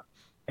crowd.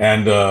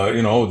 And,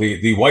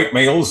 the white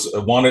males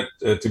want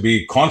it to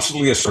be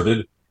constantly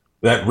asserted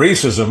that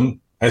racism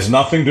has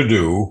nothing to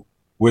do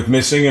with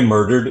missing and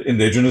murdered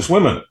Indigenous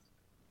women.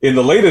 In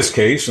the latest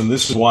case, and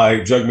this is why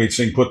Jagmeet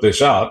Singh put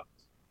this out,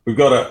 we've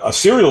got a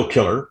serial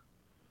killer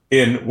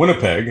in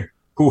Winnipeg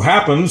who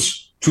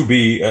happens to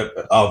be,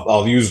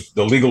 I'll use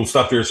the legal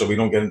stuff here so we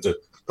don't get into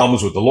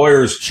problems with the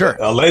lawyers. Sure.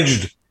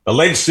 Alleged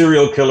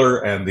serial killer,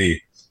 and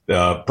the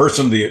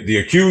person, the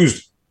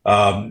accused,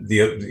 so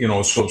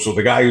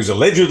the guy who's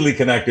allegedly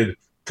connected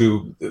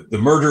to the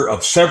murder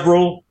of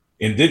several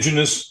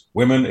Indigenous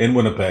women in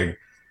Winnipeg.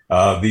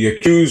 The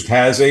accused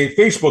has a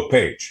Facebook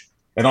page.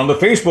 And on the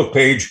Facebook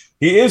page,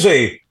 he is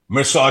a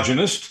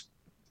misogynist,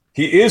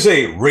 he is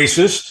a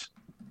racist,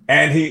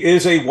 and he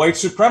is a white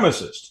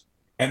supremacist.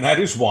 And that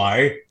is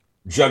why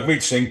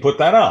Jagmeet Singh put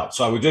that out.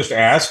 So I would just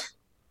ask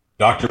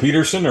Dr.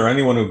 Peterson, or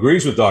anyone who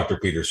agrees with Dr.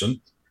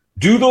 Peterson,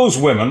 do those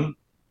women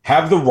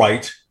have the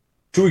right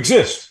to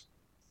exist?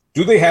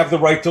 Do they have the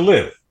right to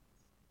live?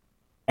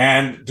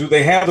 And do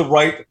they have the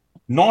right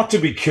not to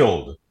be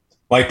killed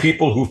by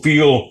people who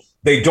feel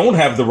they don't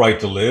have the right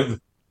to live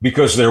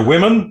because they're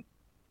women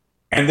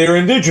and they're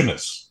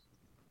Indigenous?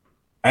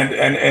 And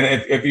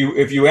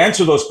if you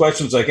answer those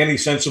questions like any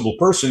sensible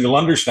person, you'll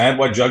understand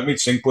why Jagmeet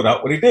Singh put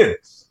out what he did.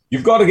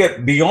 You've got to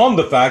get beyond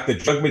the fact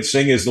that Jagmeet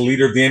Singh is the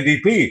leader of the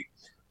NDP.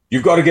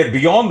 You've got to get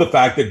beyond the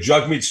fact that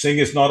Jagmeet Singh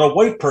is not a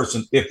white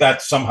person, if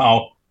that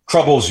somehow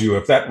troubles you,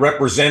 if that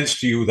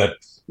represents to you that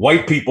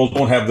white people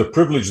don't have the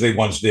privilege they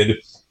once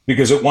did,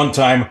 because at one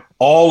time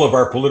all of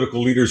our political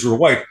leaders were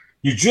white.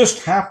 You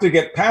just have to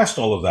get past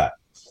all of that.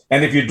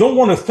 And if you don't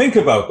want to think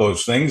about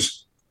those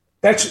things,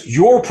 that's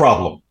your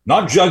problem,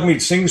 not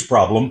Jagmeet Singh's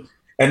problem,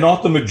 and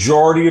not the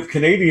majority of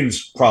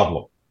Canadians'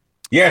 problem.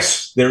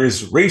 Yes, there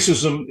is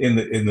racism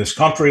in this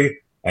country,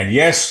 and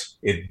yes,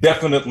 it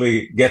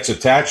definitely gets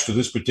attached to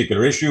this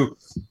particular issue.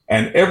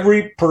 And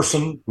every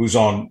person who's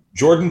on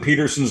Jordan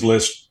Peterson's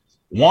list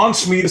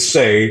wants me to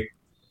say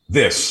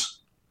this: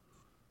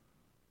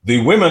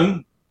 the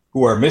women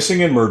who are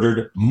missing and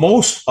murdered,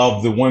 most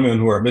of the women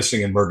who are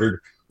missing and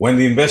murdered, when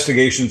the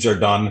investigations are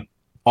done,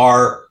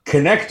 are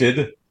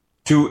connected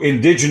to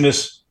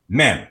Indigenous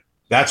men.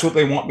 That's what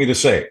they want me to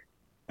say.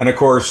 And of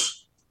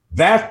course,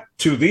 that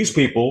to these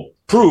people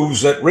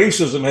proves that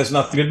racism has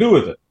nothing to do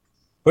with it.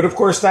 But of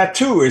course, that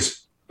too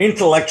is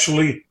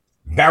intellectually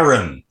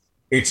barren.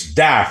 It's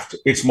daft.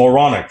 It's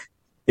moronic.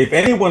 If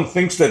anyone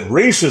thinks that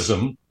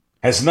racism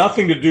has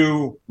nothing to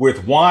do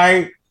with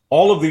why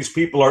all of these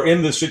people are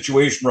in this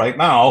situation right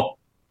now.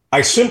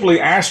 I simply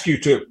ask you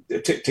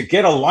to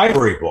get a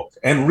library book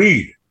and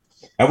read.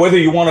 And whether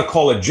you want to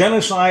call it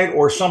genocide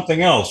or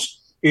something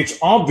else, it's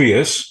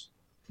obvious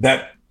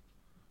that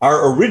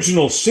our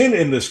original sin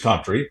in this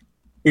country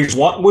is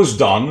what was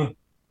done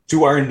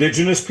to our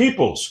indigenous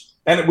peoples.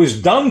 And it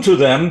was done to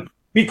them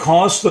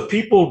because the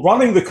people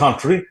running the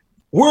country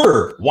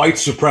were white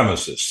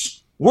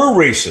supremacists, were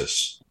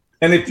racists.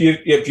 And if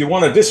you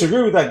want to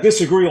disagree with that,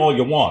 disagree all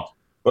you want.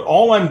 But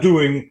all I'm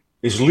doing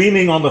is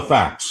leaning on the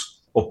facts.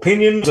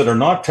 Opinions that are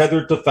not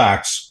tethered to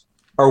facts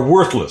are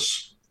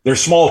worthless. They're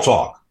small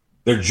talk.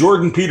 They're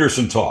Jordan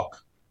Peterson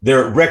talk.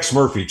 They're Rex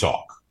Murphy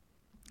talk.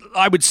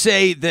 I would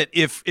say that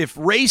if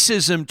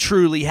racism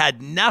truly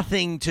had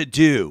nothing to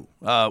do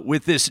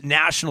with this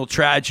national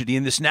tragedy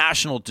and this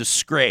national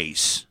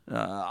disgrace,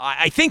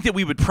 I think that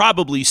we would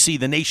probably see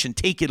the nation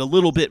take it a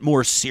little bit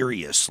more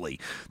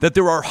seriously. That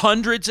there are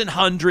hundreds and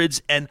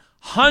hundreds and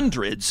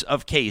hundreds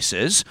of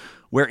cases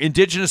where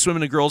Indigenous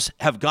women and girls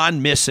have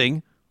gone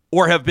missing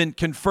or have been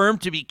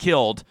confirmed to be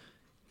killed,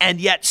 and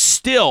yet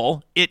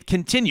still it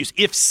continues.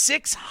 If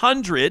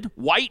 600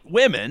 white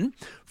women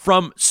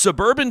from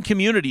suburban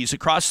communities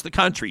across the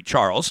country,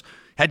 Charles,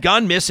 had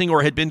gone missing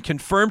or had been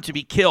confirmed to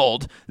be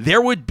killed,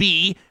 there would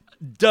be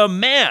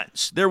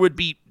demands. There would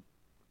be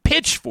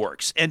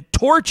pitchforks and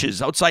torches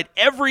outside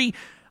every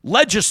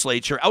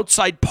legislature,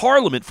 outside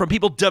Parliament, from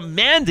people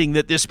demanding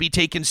that this be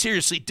taken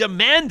seriously,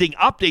 demanding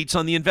updates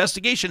on the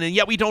investigation, and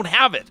yet we don't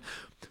have it.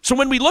 So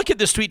when we look at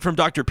this tweet from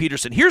Dr.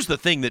 Peterson, here's the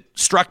thing that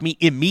struck me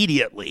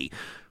immediately.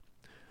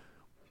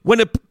 When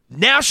a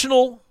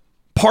national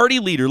party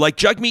leader like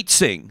Jagmeet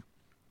Singh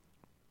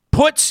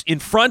puts in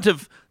front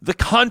of the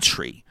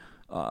country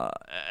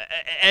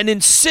an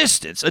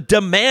insistence, a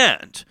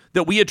demand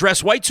that we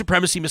address white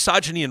supremacy,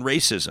 misogyny, and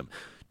racism,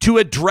 to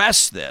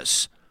address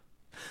this,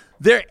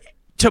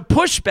 to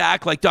push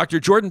back like Dr.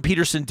 Jordan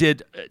Peterson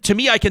did, to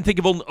me, I can think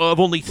of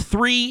only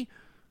three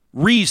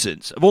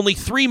reasons, of only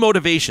three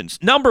motivations.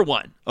 Number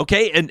one,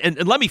 okay,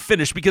 and let me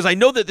finish because I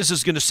know that this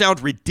is going to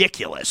sound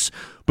ridiculous,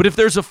 but if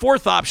there's a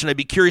fourth option, I'd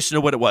be curious to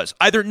know what it was.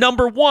 Either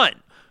number one,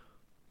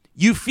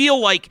 you feel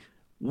like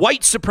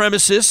white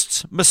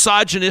supremacists,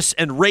 misogynists,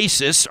 and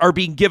racists are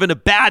being given a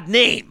bad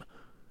name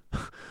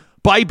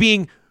by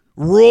being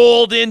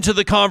rolled into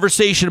the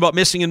conversation about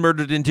missing and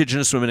murdered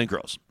Indigenous women and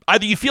girls.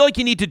 Either you feel like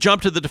you need to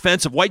jump to the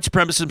defense of white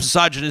supremacists,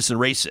 misogynists, and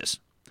racists.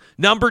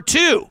 Number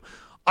two,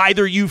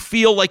 either you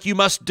feel like you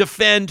must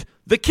defend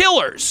the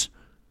killers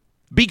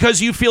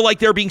because you feel like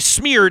they're being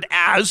smeared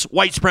as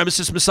white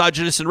supremacists,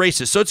 misogynists, and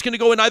racists. So it's going to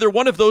go in either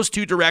one of those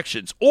two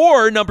directions.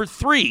 Or number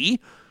three,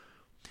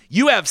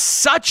 you have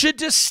such a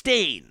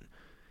disdain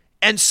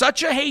and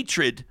such a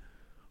hatred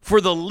for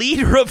the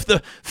leader of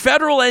the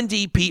federal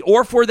NDP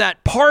or for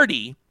that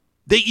party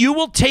that you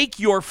will take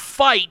your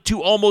fight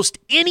to almost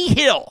any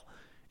hill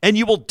and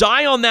you will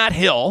die on that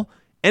hill.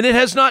 And it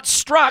has not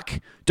struck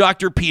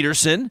Dr.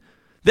 Peterson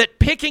that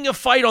picking a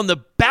fight on the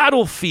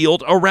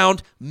battlefield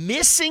around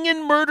missing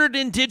and murdered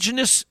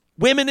Indigenous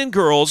women and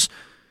girls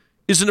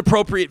is an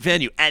appropriate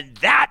venue. And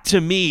that,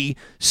 to me,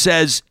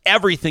 says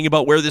everything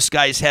about where this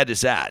guy's head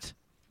is at.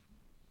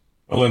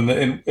 Well,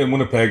 in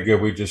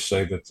Winnipeg, we just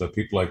say that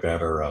people like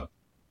that are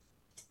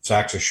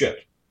sacks of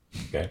shit.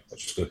 Okay,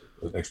 that's just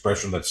an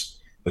expression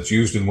that's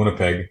used in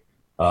Winnipeg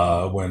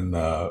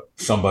when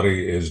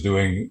somebody is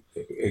doing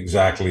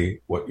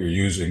exactly what you're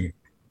using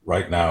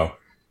right now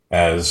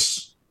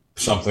as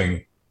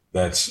something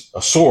that's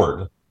a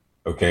sword,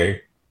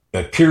 okay,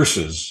 that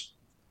pierces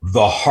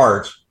the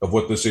heart of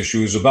what this issue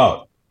is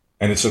about.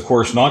 And it's, of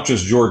course, not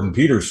just Jordan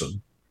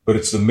Peterson, but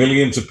it's the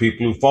millions of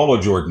people who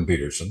follow Jordan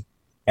Peterson.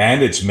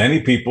 And it's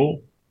many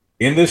people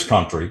in this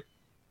country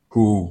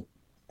who,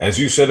 as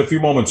you said a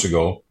few moments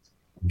ago,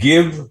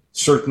 give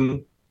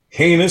certain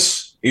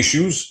heinous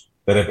issues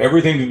that have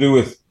everything to do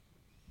with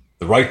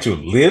the right to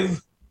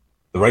live,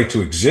 the right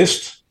to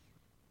exist,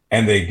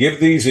 and they give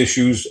these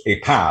issues a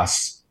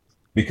pass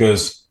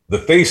because the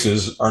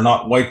faces are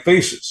not white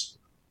faces.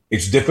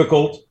 It's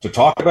difficult to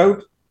talk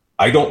about.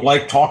 I don't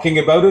like talking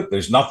about it.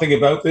 There's nothing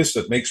about this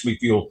that makes me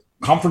feel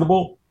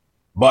comfortable,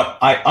 but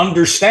I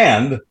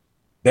understand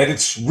that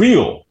it's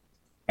real.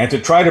 And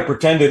to try to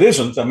pretend it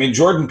isn't, I mean,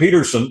 Jordan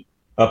Peterson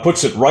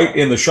puts it right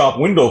in the shop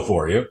window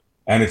for you,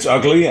 and it's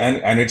ugly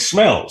and it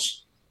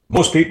smells.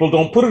 Most people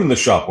don't put it in the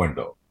shop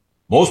window.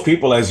 Most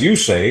people, as you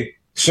say,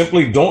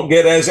 simply don't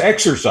get as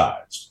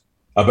exercised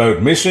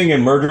about missing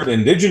and murdered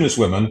Indigenous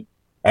women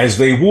as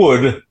they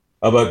would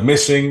about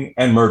missing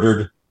and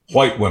murdered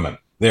white women.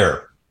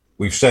 There,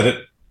 we've said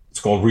it. It's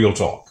called Real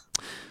Talk.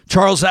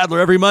 Charles Adler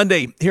every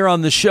Monday here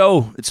on the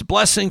show. It's a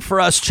blessing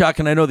for us, Chuck,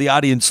 and I know the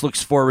audience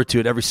looks forward to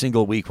it every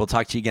single week. We'll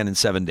talk to you again in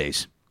 7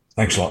 days.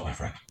 Thanks a lot, my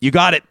friend. You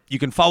got it. You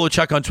can follow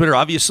Chuck on Twitter,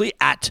 obviously,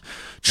 at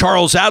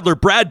Charles Adler.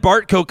 Brad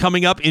Bartko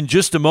coming up in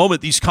just a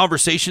moment. These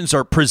conversations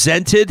are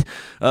presented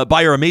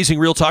by our amazing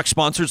Real Talk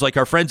sponsors like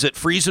our friends at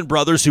Friesen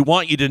Brothers, who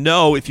want you to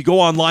know, if you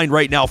go online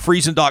right now,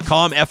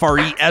 Friesen.com,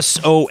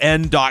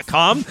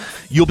 Freson.com,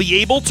 you'll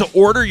be able to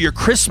order your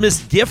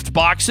Christmas gift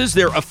boxes.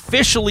 They're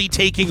officially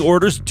taking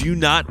orders. Do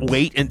not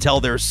wait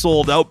until they're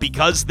sold out,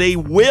 because they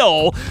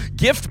will.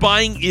 Gift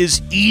buying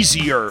is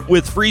easier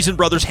with Friesen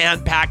Brothers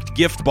hand-packed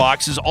gift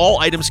boxes. All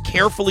items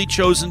carefully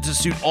chosen to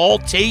suit all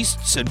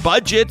tastes and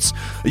budgets.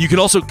 You can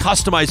also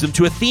customize them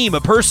to a theme, a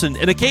person,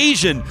 an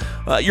occasion.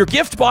 Your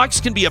gift box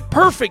can be a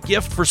perfect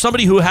gift for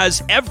somebody who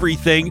has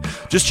everything.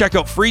 Just check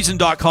out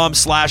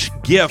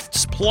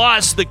Friesen.com/gifts.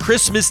 Plus, the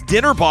Christmas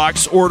dinner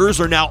box orders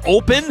are now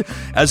open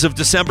as of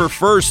December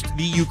 1st.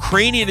 The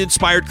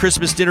Ukrainian-inspired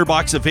Christmas dinner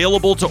box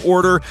available to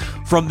order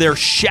from their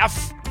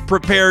chef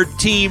prepared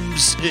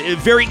teams.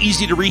 Very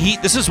easy to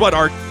reheat. This is what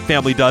our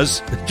family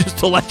does, just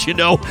to let you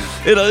know.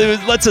 It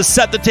lets us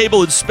set the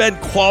table and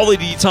spend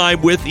quality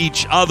time with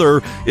each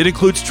other. It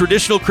includes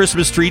traditional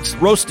Christmas treats,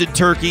 roasted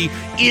turkey,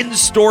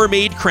 in-store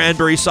made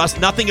cranberry sauce,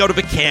 nothing out of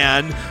a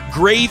can,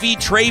 gravy,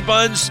 tray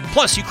buns,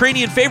 plus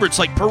Ukrainian favorites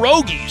like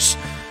pierogies.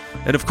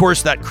 And of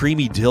course, that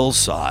creamy dill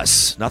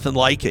sauce. Nothing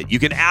like it. You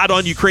can add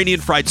on Ukrainian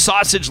fried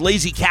sausage,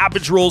 lazy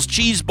cabbage rolls,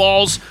 cheese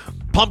balls,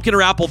 pumpkin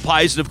or apple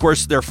pies, and of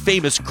course, their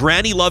famous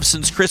Granny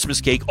Loveson's Christmas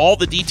cake. All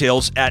the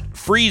details at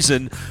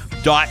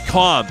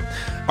Friesen.com.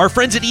 Our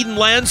friends at Eden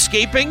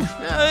Landscaping,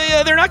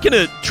 they're not going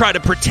to try to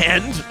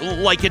pretend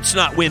like it's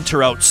not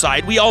winter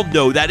outside. We all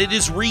know that. It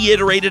is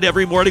reiterated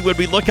every morning when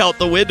we look out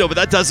the window, but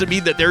that doesn't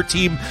mean that their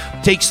team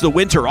takes the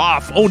winter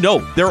off. Oh no,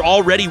 they're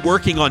already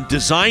working on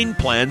design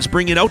plans,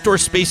 bringing outdoor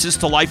spaces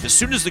to life as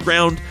soon as the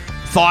ground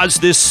thaws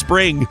this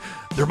spring.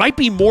 There might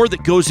be more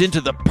that goes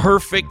into the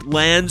perfect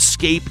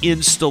landscape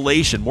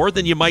installation, more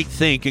than you might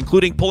think,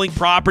 including pulling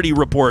property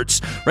reports,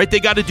 right? They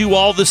got to do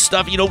all this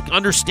stuff,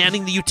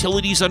 understanding the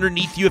utilities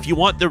underneath you. If you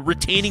want the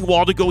retaining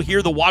wall to go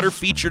here, the water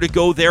feature to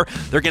go there,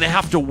 they're going to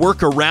have to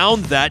work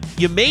around that.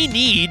 You may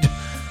need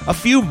a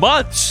few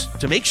months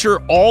to make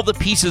sure all the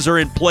pieces are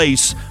in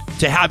place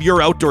to have your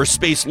outdoor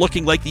space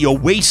looking like the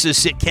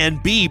oasis it can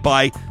be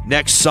by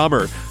next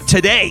summer.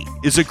 Today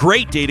is a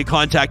great day to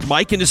contact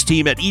Mike and his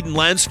team at Eden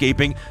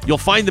Landscaping. You'll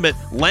find them at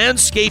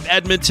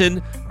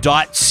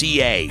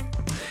landscapeedmonton.ca.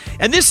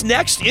 And this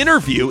next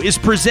interview is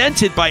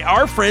presented by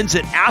our friends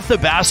at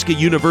Athabasca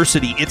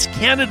University. It's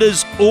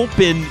Canada's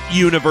Open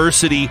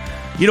University.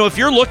 If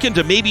you're looking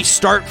to maybe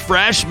start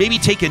fresh, maybe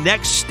take a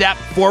next step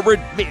forward,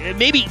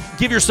 maybe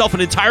give yourself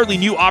an entirely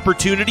new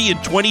opportunity in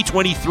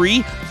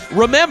 2023,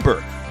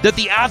 remember that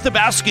the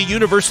Athabasca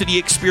University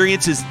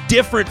experience is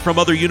different from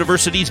other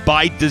universities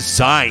by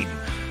design.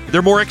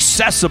 They're more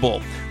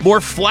accessible,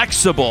 more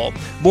flexible,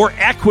 more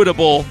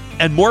equitable,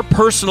 and more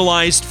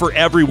personalized for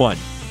everyone.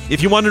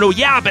 If you want to know,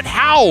 but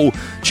how?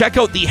 Check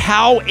out the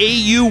How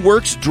AU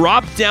Works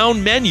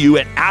drop-down menu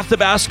at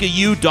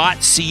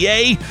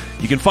athabascau.ca.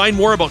 You can find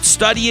more about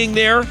studying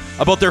there,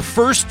 about their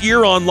first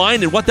year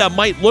online and what that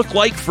might look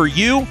like for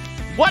you,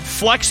 what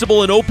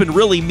flexible and open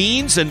really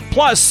means, and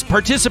plus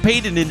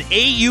participate in an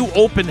AU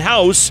open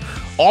house.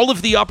 All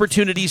of the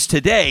opportunities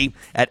today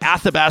at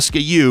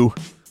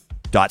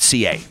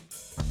athabascau.ca.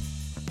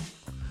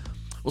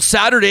 Well,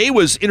 Saturday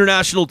was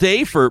International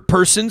Day for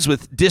Persons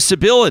with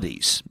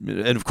Disabilities.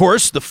 And of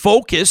course, the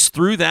focus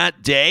through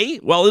that day,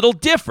 it'll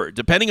differ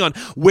depending on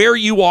where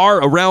you are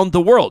around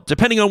the world,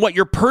 depending on what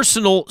your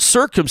personal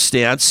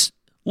circumstance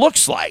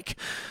looks like.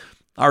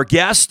 Our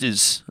guest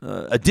is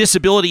a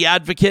disability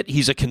advocate.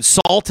 He's a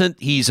consultant.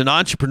 He's an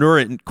entrepreneur.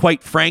 And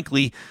quite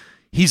frankly,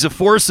 he's a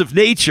force of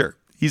nature.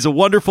 He's a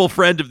wonderful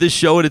friend of this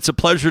show, and it's a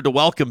pleasure to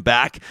welcome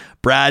back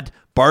Brad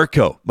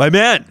Bartko. My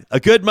man, a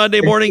good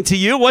Monday morning to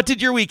you. What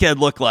did your weekend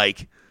look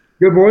like?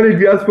 Good morning,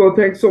 Jespo.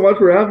 Thanks so much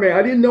for having me.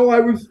 I didn't know I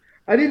was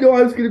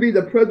going to be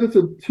the presence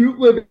of two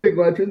living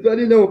legends. I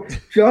didn't know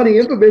Johnny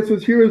Infamous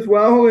was here as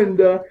well.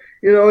 And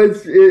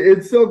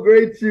it's so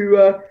great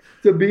to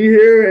be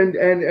here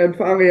and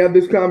finally have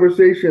this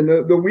conversation.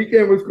 The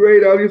weekend was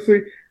great.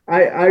 Obviously,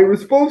 I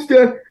was supposed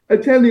to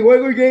attend the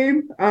Oiler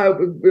game,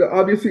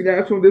 obviously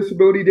National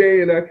Disability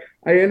Day, and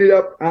I ended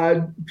up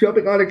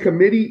jumping on a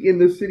committee in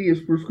the city of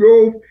Spruce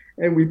Grove,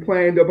 and we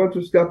planned a bunch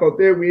of stuff out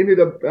there. We ended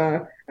up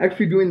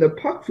actually doing the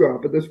puck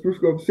drop at the Spruce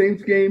Grove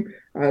Saints game.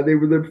 They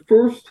were the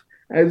first,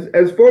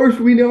 as far as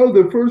we know,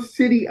 the first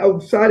city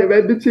outside of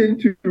Edmonton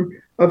to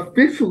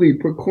officially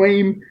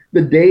proclaim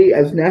the day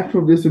as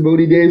National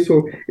Disability Day.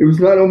 So it was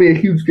not only a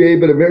huge day,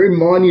 but a very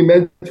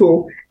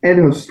monumental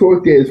and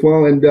historic day as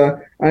well. And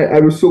I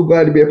was so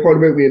glad to be a part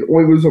of it. We had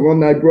Oilers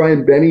alumni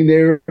Brian Benning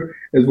there,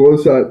 as well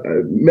as a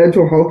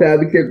mental health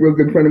advocate, real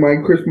good friend of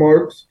mine, Chris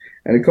Marks,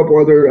 and a couple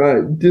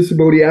other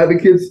disability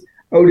advocates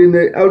out in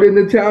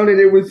the town. And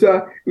it was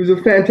a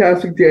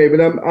fantastic day.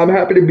 But I'm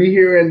happy to be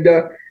here and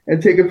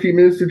and take a few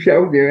minutes to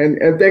chat with you.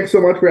 And thanks so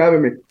much for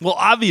having me. Well,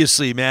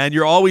 obviously, man,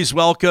 you're always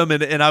welcome.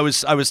 And I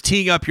was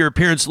teeing up your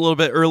appearance a little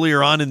bit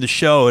earlier on in the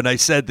show, and I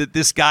said that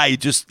this guy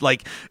just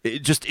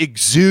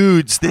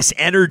exudes this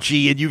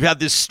energy, and you have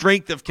this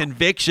strength of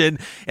conviction.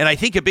 And I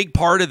think a big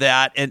part of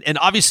that, and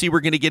obviously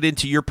we're going to get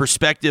into your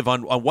perspective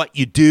on what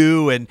you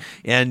do and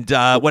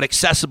what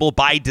accessible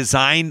by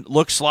design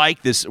looks like.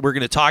 We're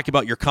going to talk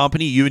about your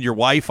company. You and your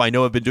wife, I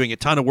know, have been doing a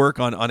ton of work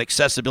on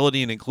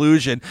accessibility and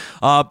inclusion.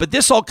 But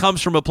this all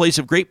comes from a place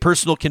of great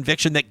personal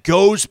conviction that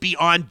goes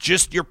beyond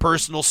just your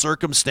personal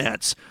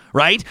circumstance,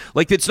 right?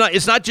 Like it's not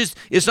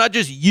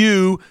just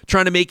you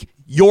trying to make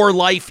your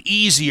life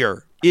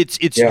easier. It's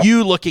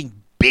you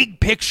looking big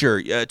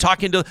picture,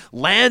 talking to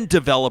land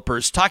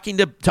developers, talking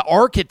to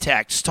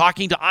architects,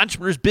 talking to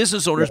entrepreneurs,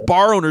 business owners,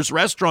 bar owners,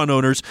 restaurant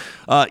owners.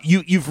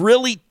 You've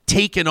really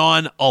taken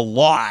on a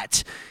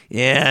lot.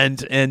 And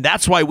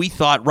that's why we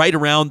thought right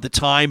around the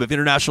time of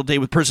International Day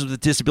with Persons with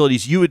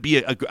Disabilities, you would be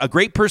a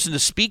great person to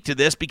speak to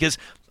this, because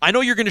I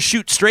know you're going to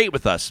shoot straight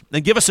with us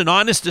and give us an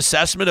honest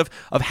assessment of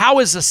how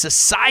as a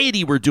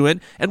society we're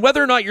doing and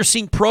whether or not you're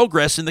seeing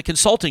progress in the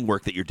consulting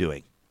work that you're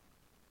doing.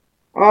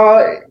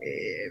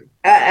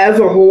 As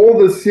a whole,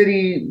 the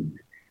city,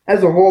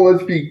 as a whole,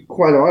 let's be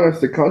quite honest,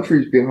 the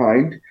country's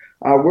behind.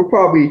 We're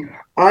probably,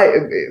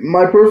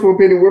 my personal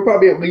opinion, we're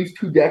probably at least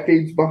 2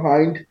 decades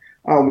behind.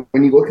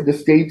 When you look at the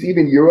States,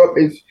 even Europe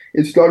is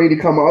starting to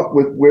come up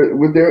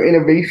with their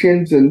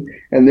innovations and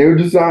their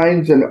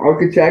designs and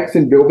architects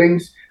and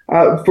buildings.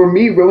 For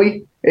me,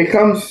 really, it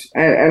comes,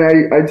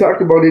 and I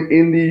talked about it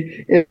in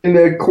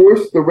the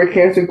course, the Rick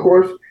Hansen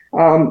course.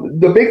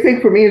 The big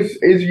thing for me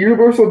is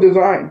universal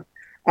design.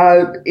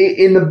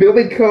 In the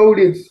building code,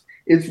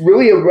 it's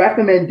really a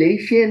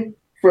recommendation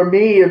for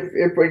me.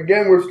 If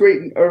again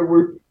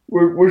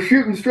we're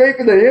shooting straight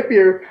for the hip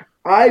here,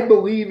 I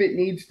believe it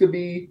needs to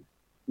be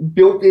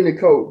built in the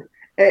code.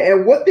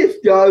 And what this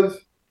does,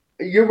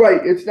 you're right,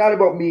 it's not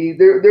about me.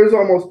 There's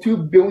almost 2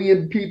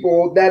 billion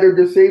people that are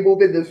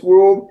disabled in this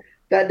world.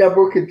 That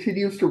number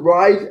continues to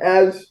rise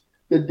as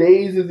the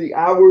days, as the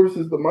hours,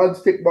 as the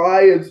months tick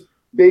by, as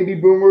baby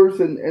boomers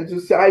and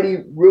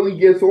society really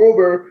gets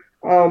older.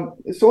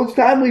 So it's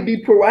time we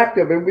be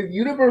proactive. And with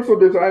universal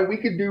design, we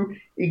can do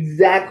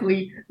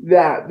exactly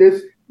that.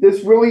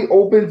 This really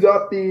opens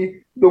up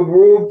the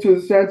world to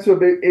a sense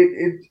of it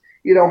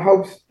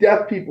helps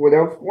deaf people, it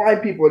helps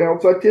blind people, it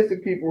helps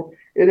autistic people,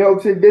 it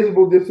helps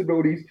invisible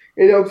disabilities,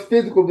 it helps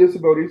physical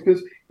disabilities.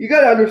 Because you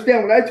got to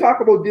understand, when I talk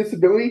about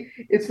disability,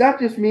 it's not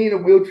just me in a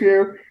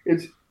wheelchair.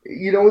 It's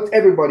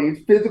everybody.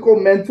 It's physical,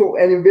 mental,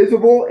 and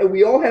invisible. And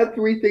we all have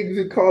 3 things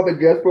in common,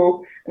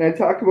 Jespo. And I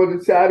talked about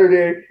it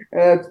Saturday.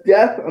 And that's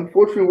death.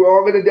 Unfortunately, we're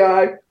all going to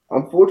die.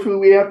 Unfortunately,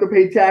 we have to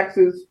pay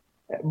taxes.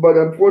 But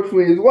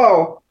unfortunately as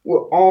well,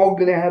 we're all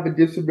going to have a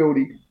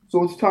disability.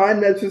 So it's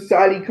time that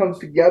society comes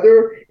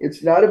together.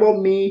 It's not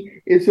about me,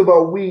 it's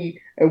about we.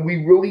 And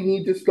we really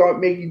need to start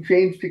making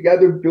change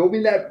together,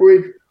 building that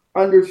bridge,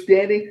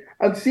 understanding.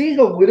 I'm seeing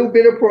a little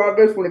bit of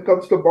progress when it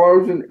comes to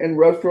bars and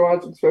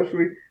restaurants,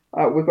 especially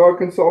with our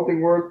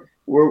consulting work.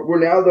 We're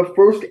now the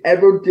first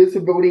ever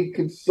disability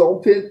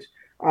consultant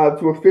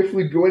to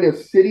officially join a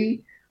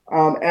city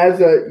as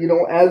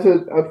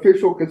an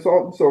official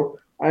consultant. So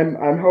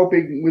I'm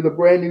helping with a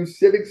brand new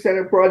civic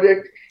center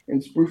project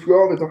in Spruce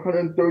Grove. It's a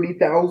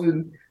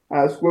 130,000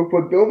 square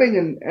foot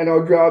building, and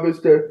our job is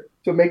to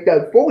make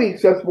that fully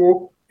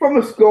accessible from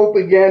a scope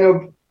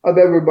again of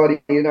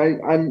everybody. And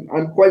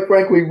I'm quite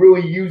frankly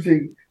really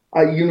using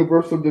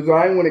universal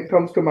design when it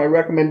comes to my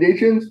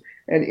recommendations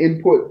and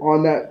input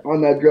on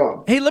that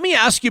job. Hey, let me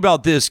ask you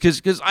about this,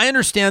 because I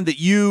understand that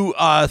you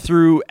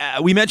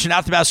we mentioned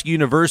Athabasca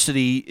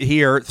University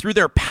here through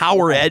their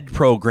Power Ed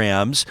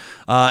programs,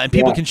 and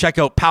people can check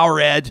out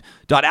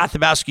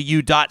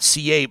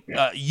powered.athabascau.ca.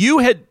 You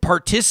had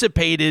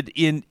participated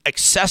in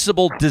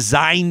accessible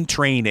design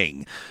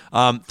training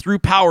through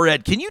Power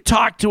Ed. Can you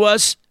talk to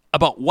us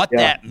about what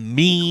that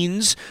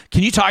means?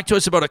 Can you talk to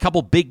us about a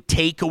couple big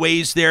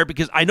takeaways there?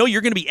 Because I know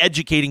you're going to be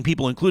educating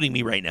people, including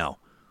me right now.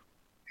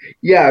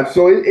 Yeah,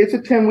 so it's a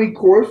 10-week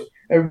course,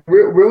 and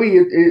really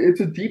it's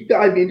a deep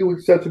dive into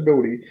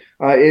accessibility.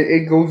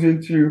 It goes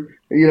into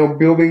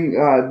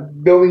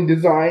building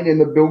design in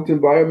the built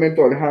environment,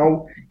 on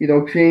how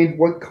change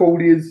what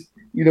code is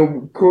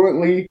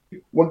currently,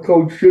 what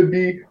code should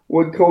be,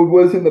 what code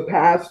was in the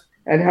past,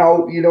 and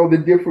how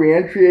the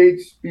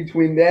differentiates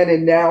between then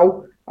and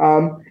now.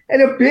 And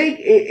I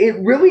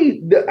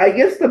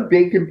guess the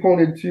big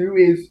component too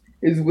is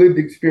lived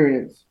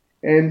experience.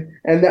 And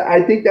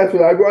I think that's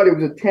what I brought. It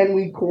was a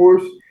 10-week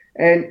course.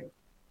 And,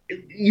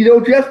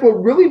 Jess,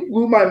 what really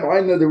blew my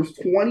mind, that there was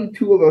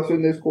 22 of us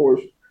in this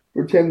course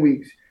for 10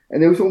 weeks.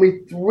 And there was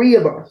only 3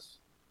 of us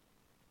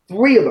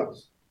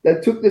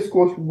that took this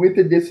course with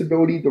a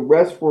disability. The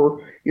rest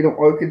were,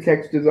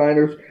 architects,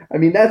 designers. I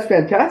mean, that's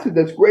fantastic.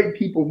 That's great.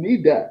 People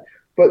need that.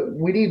 But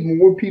we need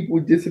more people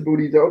with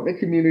disabilities out in the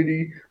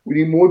community. We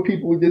need more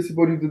people with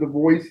disabilities with a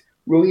voice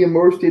really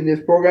immersed in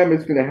this program.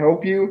 It's going to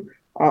help you.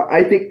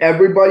 I think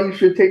everybody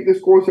should take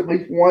this course at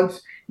least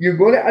once. you're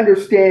going to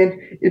understand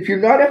if you're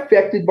not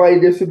affected by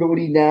a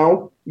disability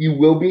now, you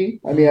will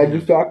be. I mean, I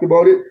just talked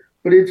about it,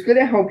 but it's going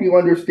to help you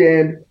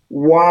understand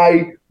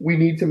why we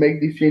need to make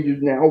these changes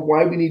now,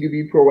 why we need to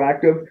be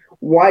proactive,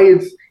 why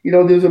it's,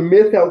 there's a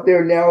myth out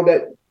there now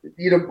that,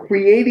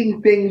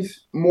 creating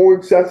things more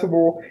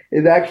accessible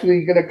is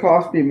actually going to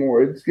cost me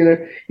more. It's going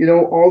to,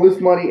 all this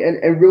money,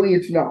 and really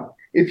it's not.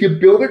 If you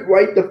build it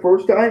right the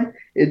first time,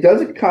 it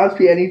doesn't cost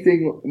you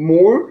anything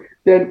more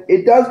than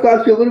it does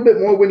cost you a little bit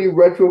more when you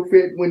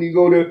retrofit, when you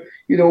go to,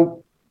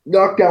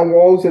 knock down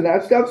walls and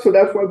that stuff. So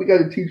that's why we got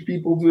to teach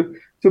people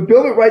to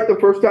build it right the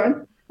first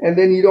time, and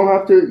then you don't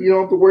have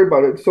to worry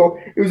about it. So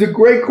it was a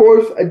great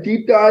course, a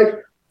deep dive.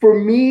 For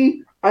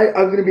me, I'm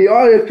going to be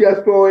honest,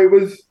 Jespo, it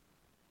was,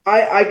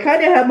 I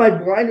kind of had my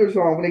blinders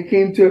on when it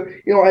came to,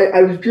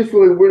 I was just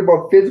really worried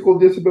about physical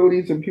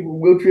disabilities and people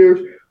in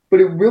wheelchairs, but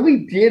it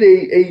really did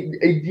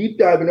a deep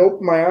dive and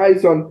open my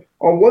eyes on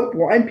what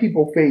blind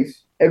people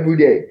face every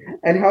day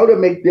and how to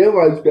make their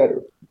lives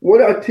better.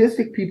 What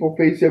autistic people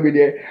face every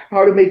day,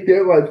 how to make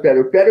their lives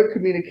better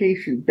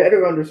communication,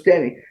 better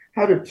understanding,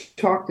 how to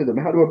talk to them,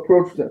 how to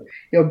approach them,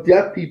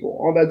 deaf people,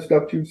 all that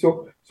stuff too.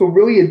 So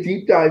really a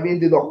deep dive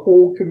into the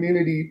whole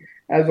community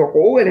as a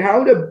whole and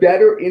how to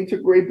better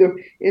integrate them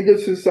into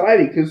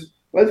society. Because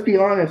let's be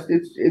honest,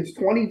 it's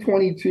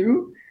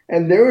 2022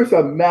 and there is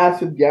a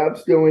massive gap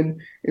still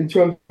in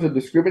terms of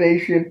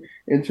discrimination,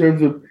 in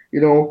terms of,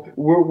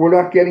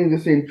 we're not getting the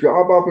same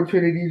job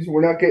opportunities,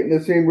 we're not getting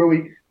the same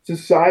really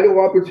societal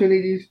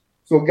opportunities.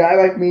 So a guy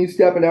like me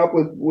stepping up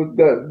with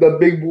the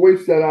big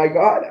voice that I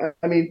got,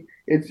 I mean,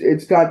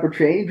 it's time for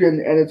change,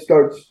 and it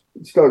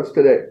starts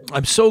today.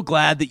 I'm so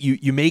glad that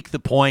you make the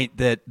point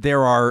that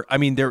there are,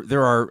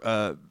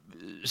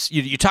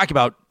 you talk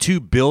about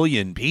 2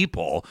 billion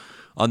people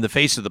on the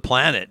face of the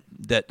planet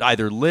that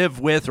either live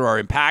with or are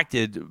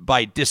impacted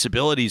by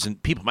disabilities,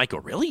 and people might go,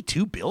 really,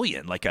 2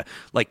 billion?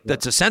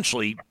 That's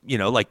essentially,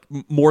 like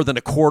more than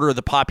a quarter of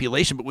the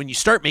population. But when you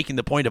start making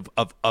the point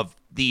of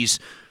these,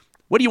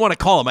 what do you want to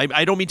call them?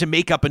 I don't mean to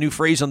make up a new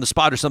phrase on the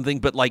spot or something,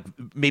 but like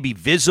maybe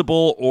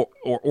visible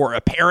or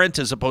apparent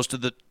as opposed to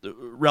the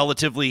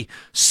relatively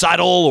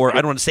subtle, or I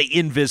don't want to say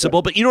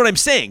invisible, but you know what I'm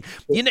saying?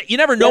 You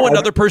never know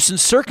another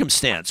person's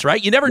circumstance,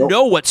 right? You never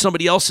know what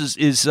somebody else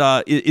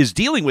is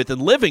dealing with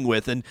and living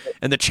with, and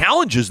the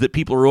challenges that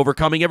people are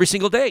overcoming every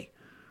single day.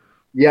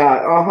 Yeah,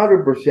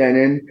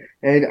 100%.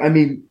 And I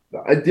mean,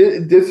 a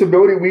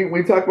disability,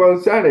 we talked about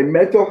on Saturday,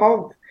 mental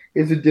health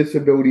is a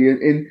disability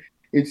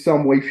in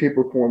some way, shape,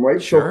 or form, right?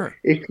 Sure.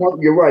 So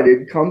you're right.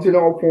 It comes in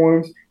all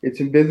forms. It's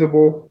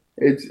invisible.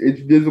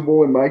 It's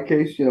visible. In my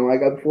case, I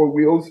got 4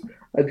 wheels.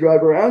 I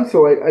drive around,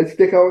 so I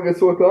stick out like a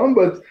sore thumb.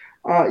 But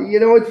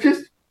it's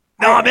just.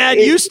 No, man,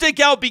 you stick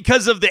out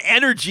because of the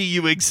energy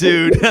you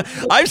exude.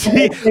 I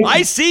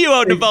see you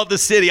out and about the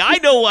city. I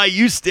know why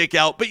you stick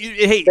out. But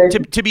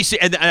to be,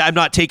 and I'm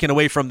not taking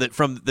away from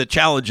the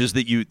challenges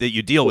that you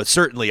deal with.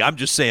 Certainly, I'm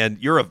just saying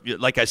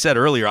like I said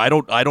earlier. I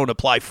don't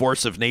apply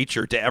force of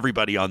nature to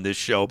everybody on this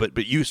show,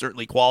 but you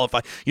certainly qualify.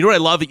 You know what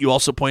I love that you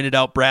also pointed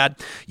out, Brad.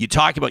 You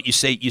talk about you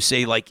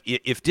say like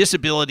if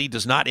disability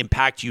does not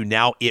impact you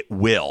now, it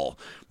will.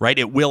 Right?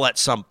 It will at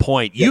some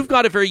point. You've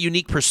got a very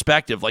unique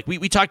perspective. Like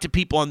we talk to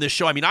people on this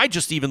show. I mean, I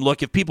just even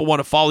look, if people want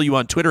to follow you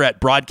on Twitter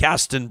at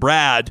Broadcast and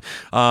Brad,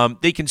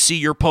 they can see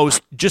your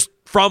post just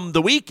from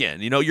the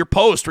weekend. Your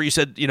post where you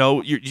said,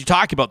 you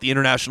talk about the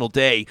International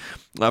Day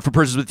for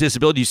Persons with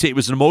Disability. You say it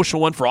was an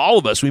emotional one for all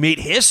of us. We made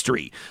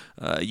history.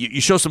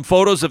 You show some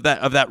photos of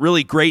that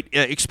really great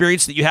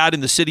experience that you had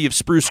in the city of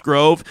Spruce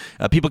Grove.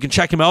 People can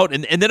check him out.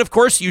 And then, of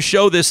course, you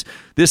show this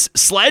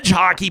sledge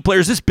hockey player.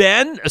 Is this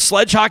Ben, a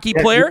sledge hockey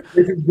player?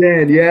 This is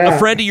Ben, yeah. A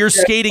friend of yours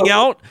skating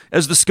out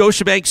as the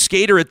Scotiabank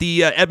skater at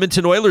the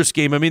Edmonton Oilers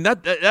game. I mean,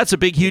 that's a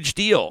big, huge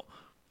deal.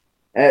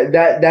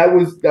 That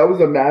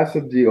was a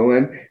massive deal,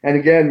 and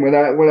again, when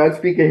I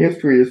speak of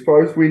history, as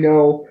far as we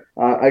know,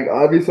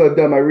 I've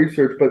done my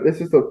research, but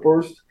this is the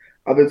first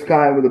of its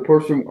kind with a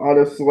person on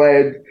a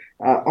sled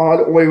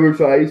on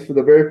Oilers ice for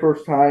the very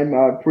first time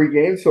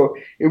pre-game. So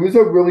it was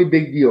a really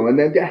big deal, and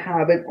then to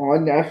have it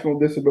on National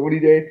Disability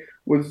Day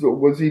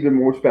was even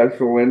more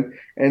special,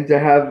 and to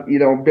have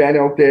Ben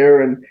out there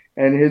and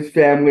his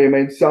family. I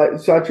mean,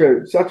 such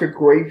a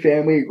great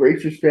family, a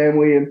gracious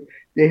family, and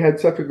they had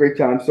such a great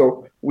time.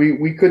 So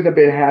we couldn't have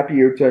been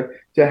happier to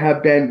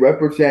have Ben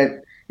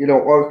represent,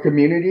 our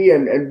community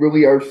and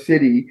really our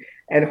city,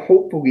 and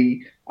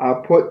hopefully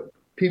put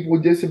people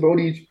with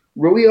disabilities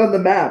really on the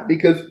map.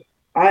 Because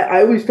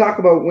I always talk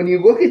about, when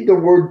you look at the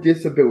word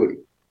disability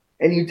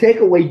and you take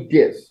away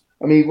dis,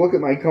 I mean, look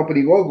at my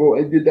company logo,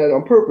 I did that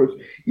on purpose.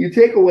 You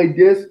take away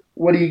dis,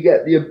 what do you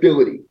get? The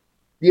ability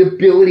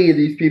of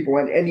these people.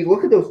 And you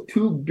look at those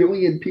 2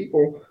 billion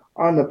people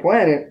on the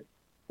planet.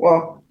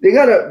 Well,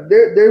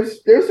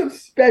 there's some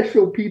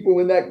special people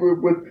in that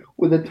group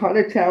with a ton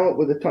of talent,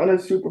 with a ton of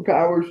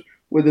superpowers,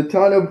 with a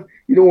ton of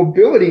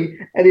ability,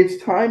 and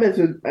it's time as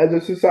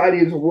a society,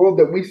 as a world,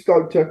 that we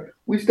start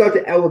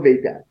to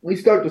elevate that. We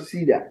start to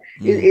see that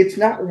it's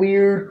not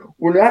weird.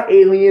 We're not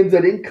aliens.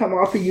 I didn't come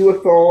off a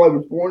UFO. I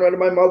was born out of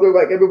my mother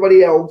like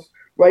everybody else,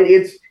 right?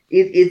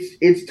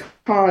 It's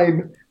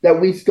time that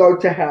we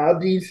start to have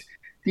these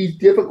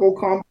difficult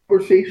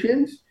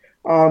conversations.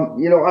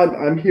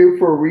 I'm here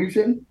for a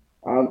reason.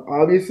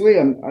 Obviously,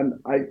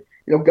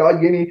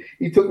 God gave me,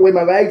 He took away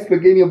my legs, but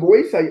gave me a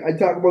voice. I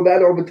talk about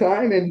that all the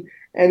time, and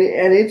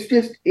it's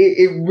just,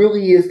 it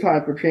really is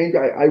time for change.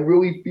 I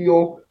really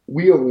feel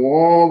we are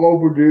long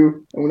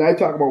overdue. And when I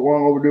talk about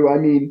long overdue, I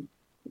mean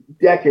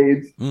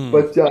decades.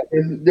 But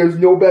there's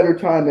no better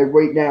time than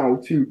right now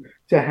to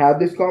have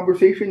this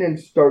conversation and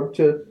start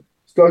to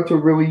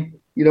really,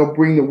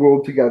 bring the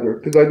world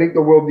together. Because I think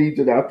the world needs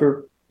it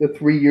after the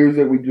 3 years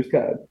that we just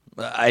had.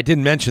 I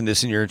didn't mention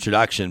this in your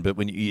introduction, but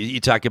when you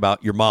talk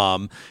about your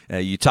mom,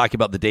 you talk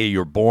about the day you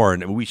were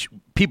born,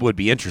 people would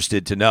be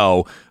interested to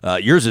know.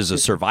 Yours is a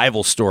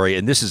survival story,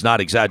 and this is not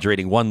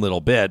exaggerating one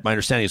little bit. My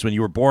understanding is when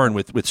you were born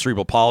with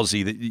cerebral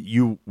palsy, that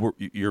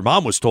your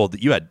mom was told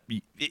that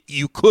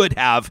you could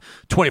have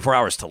 24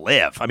 hours to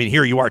live. I mean,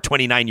 here you are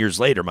 29 years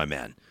later, my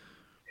man.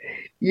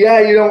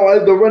 Yeah,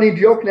 the running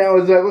joke now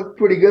is I look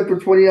pretty good for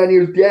 29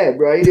 years dead,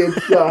 right?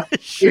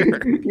 It's Sure.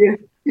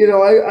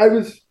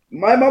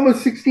 My mom was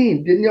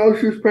 16, didn't know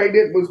she was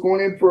pregnant, was going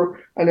in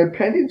for an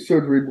appendix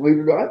surgery, believe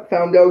it or not.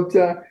 Found out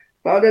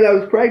I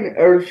was pregnant,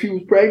 or she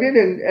was pregnant,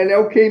 and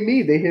out came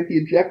me. They hit the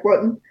eject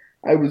button.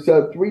 I was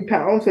 3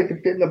 pounds. I could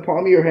fit in the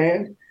palm of your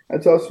hand.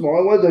 That's how small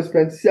I was. I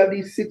spent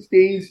 76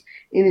 days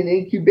in an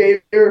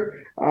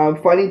incubator,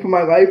 fighting for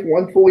my life.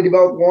 One fully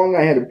developed lung.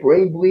 I had a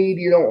brain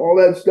bleed, all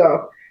that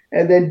stuff.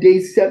 And then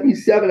day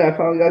 77, I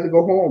finally got to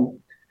go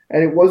home.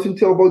 And it wasn't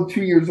until about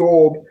 2 years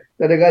old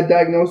that I got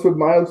diagnosed with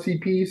mild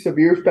CP,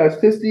 severe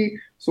spasticity.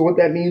 So what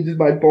that means is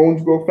my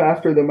bones grow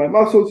faster than my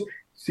muscles.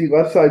 See,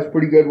 left side's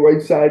pretty good,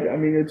 right side, I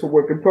mean, it's a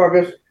work in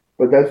progress,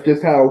 but that's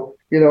just how,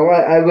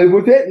 I live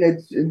with it, and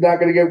it's not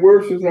going to get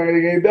worse, it's not going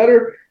to get any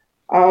better.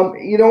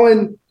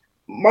 And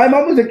my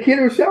mom was a kid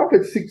herself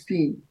at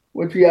 16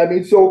 when she had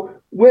me. So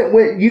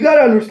when you got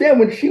to understand,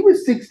 when she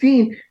was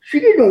 16, she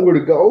didn't know where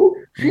to go.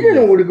 She didn't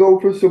know where to go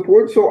for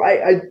support. So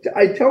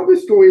I tell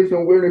this story as an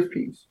awareness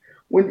piece.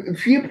 When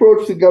she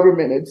approached the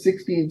government at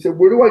 16 and said,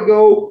 where do I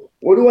go?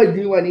 What do I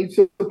do? I need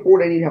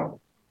support. I need help.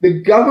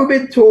 The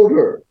government told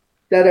her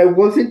that I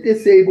wasn't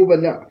disabled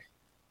enough,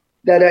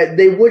 that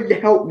they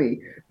wouldn't help me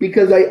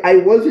because I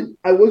wasn't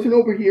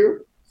over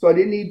here, so I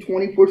didn't need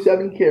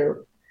 24/7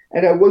 care,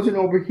 and I wasn't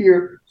over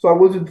here, so I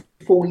wasn't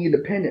fully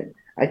independent.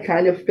 I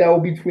kind of fell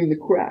between the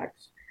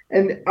cracks.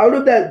 And out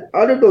of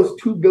those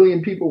 2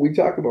 billion people we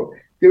talk about,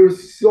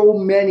 there's so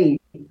many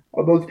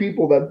of those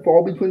people that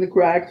fall between the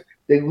cracks.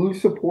 They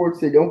lose supports.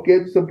 They don't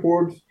get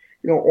supports.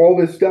 All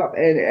this stuff,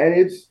 and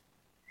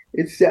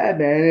it's sad,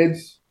 man.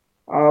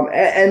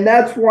 And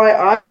that's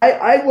why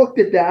I looked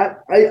at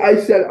that. I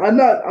said, I'm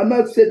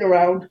not sitting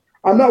around.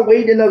 I'm not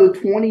waiting another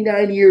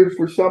 29 years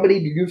for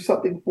somebody to do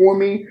something for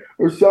me,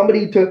 or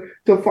somebody to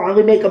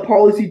finally make a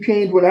policy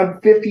change when I'm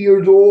 50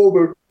 years old,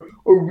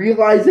 or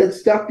realize that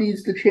stuff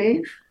needs to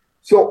change.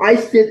 So I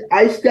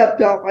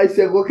stepped up. I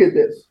said, look at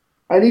this.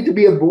 I need to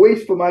be a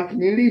voice for my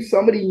community.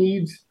 Somebody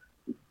needs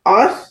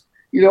us.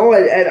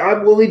 And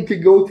I'm willing to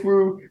go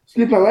through,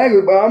 skip my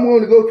language, but I'm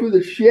willing to go through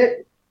the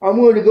shit. I'm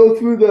willing to go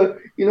through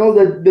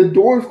the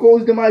doors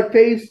closed in my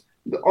face,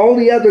 all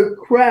the other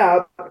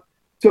crap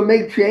to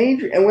make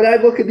change. And when I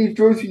look at these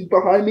jerseys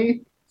behind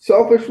me,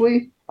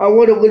 selfishly, I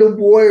want a little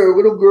boy or a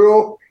little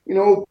girl,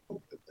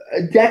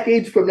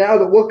 decades from now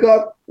to look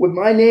up with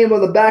my name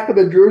on the back of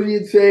a jersey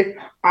and say,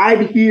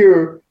 I'm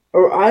here,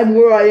 or I'm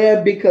where I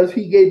am because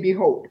he gave me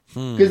hope,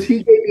 because he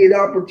gave me an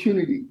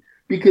opportunity,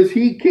 because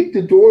he kicked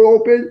the door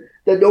open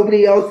that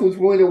nobody else was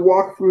willing to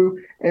walk through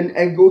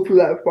and go through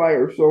that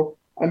fire. So,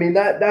 I mean,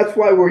 that's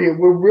why we're here.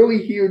 We're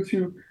really here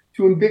to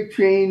evict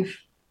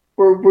change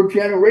for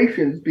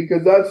generations,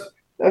 because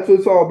that's what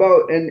it's all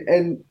about.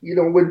 And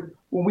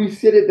when we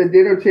sit at the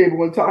dinner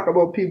table and talk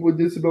about people with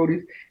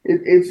disabilities,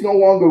 it's no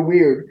longer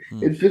weird.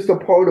 It's just a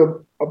part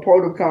of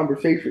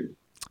conversation.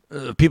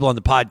 People on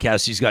the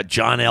podcast, he's got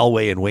John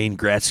Elway and Wayne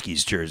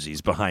Gretzky's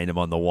jerseys behind him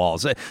on the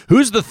walls.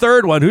 Who's the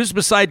third one? Who's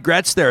beside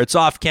Gretz there? It's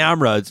off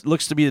camera. It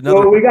looks to be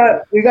another. Well, we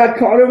got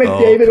Connor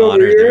McDavid over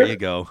here. There you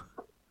go.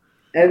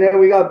 And then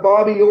we got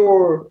Bobby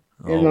Orr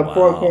in the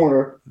far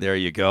corner. There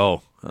you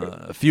go.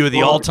 A few of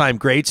the all-time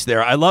greats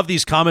there. I love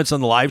these comments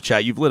on the live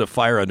chat. You've lit a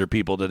fire under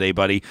people today,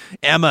 buddy.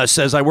 Emma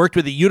says, I worked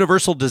with a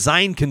universal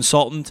design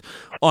consultant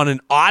on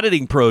an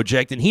auditing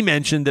project, and he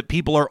mentioned that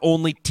people are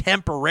only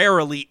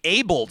temporarily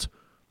abled.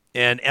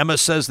 And Emma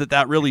says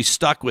that really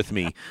stuck with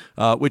me,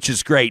 which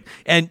is great.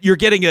 And you're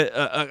getting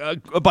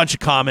a bunch of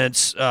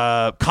comments,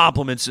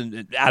 compliments,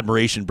 and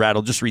admiration, Brad.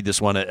 I'll just read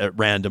this one at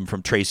random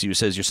from Tracy, who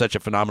says, you're such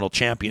a phenomenal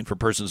champion for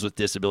persons with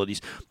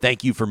disabilities.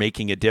 Thank you for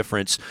making a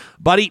difference.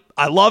 Buddy,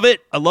 I love it.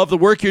 I love the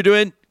work you're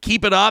doing.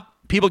 Keep it up.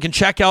 people can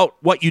check out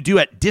what you do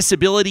at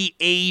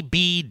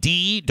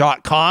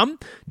disabilityabd.com.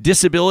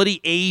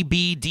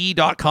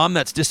 Disabilityabd.com.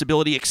 That's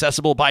Disability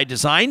Accessible by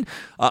Design.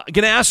 I'm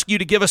going to ask you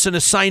to give us an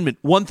assignment.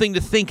 One thing to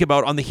think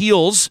about on the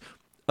heels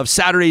of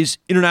Saturday's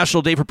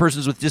International Day for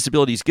Persons with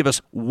Disabilities. Give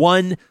us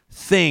one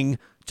thing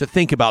to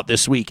think about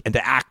this week and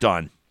to act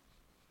on.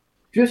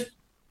 Just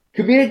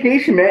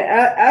communication, man.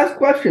 Ask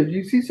questions.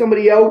 You see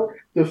somebody out,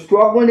 they're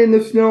struggling in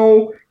the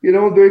snow.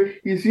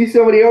 You see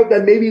somebody out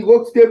that maybe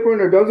looks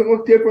different or doesn't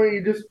look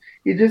different.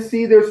 You just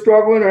see they're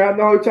struggling or having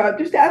a hard time.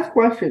 Just ask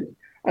questions.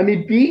 I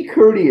mean, be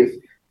courteous.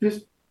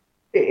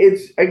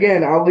 It's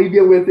again, I'll leave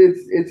you with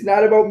it's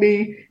not about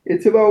me.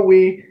 It's about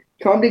we.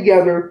 Come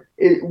together.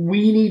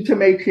 We need to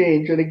make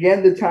change. And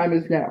again, the time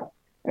is now.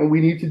 And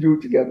we need to do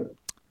it together.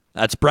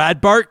 That's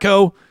Brad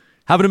Bartko.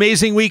 Have an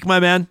amazing week, my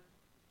man.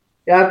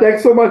 Yeah,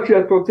 thanks so much,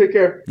 Jethro. Take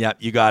care. Yeah,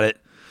 you got it.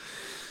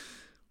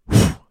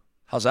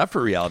 How's that for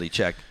a reality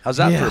check? How's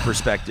that for a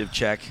perspective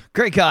check?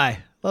 Great guy.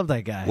 Love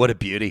that guy. What a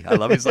beauty. I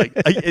love it. He's like,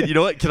 you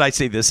know what? Can I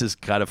say this is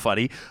kind of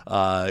funny?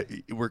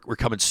 We're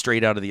coming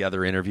straight out of the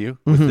other interview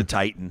with the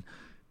Titan.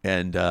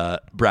 And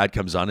Brad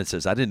comes on and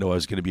says, I didn't know I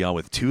was going to be on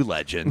with two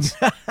legends.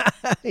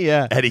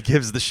 Yeah. And he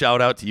gives the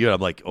shout out to you. And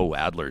I'm like, oh,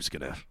 Adler's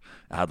gonna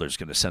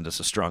send us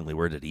a strongly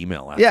worded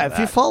email after that. If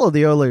you follow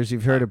the Oilers,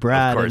 you've heard of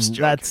Brad. Of course, and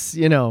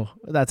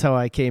that's how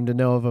I came to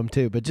know of him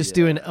too. But just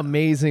doing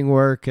amazing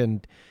work,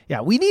 and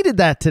we needed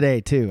that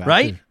today too.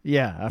 Right?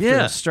 After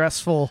a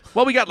stressful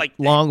we got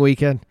long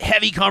weekend.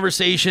 Heavy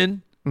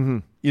conversation. Mm-hmm.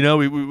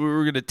 We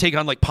were going to take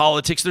on like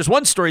politics. There's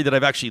one story that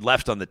I've actually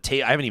left on the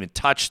table. I haven't even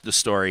touched the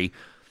story.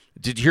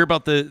 Did you hear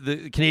about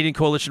the Canadian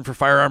Coalition for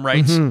Firearm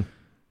Rights? Mm-hmm.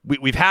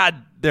 We've had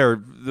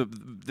their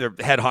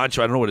head honcho,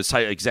 I don't know what his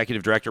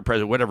executive director,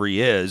 president, whatever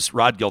he is,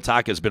 Rod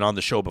Giltaca has been on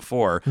the show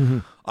before. Mm-hmm.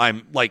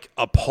 I'm like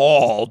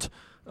appalled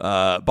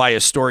by a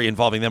story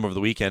involving them over the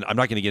weekend. I'm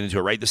not going to get into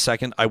it right this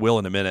second. I will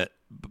in a minute.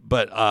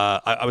 But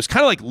I was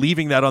kind of like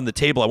leaving that on the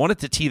table. I wanted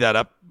to tee that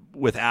up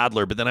with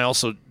Adler, but then I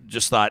also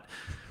just thought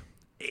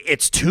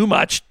it's too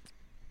much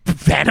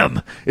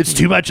venom. It's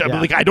too much.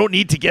 Like, I don't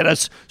need to get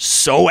us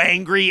so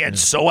angry and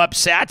so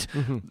upset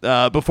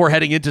before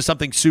heading into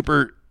something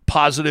super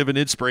positive and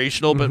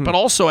inspirational. But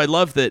also I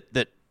love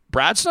that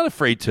Brad's not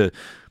afraid to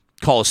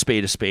call a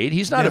spade a spade.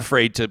 He's not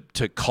afraid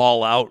to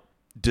call out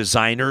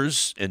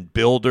designers and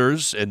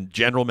builders and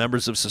general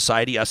members of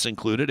society, us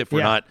included, if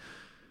we're not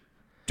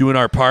doing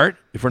our part,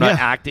 if we're not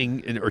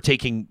acting or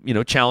taking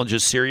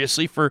challenges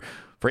seriously. I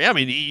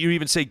mean, you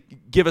even say,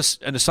 give us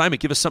an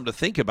assignment, give us something to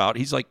think about.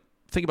 He's like,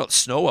 think about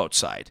snow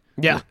outside.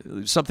 Yeah.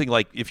 Something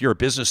like, if you're a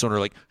business owner,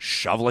 like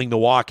shoveling the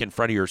walk in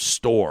front of your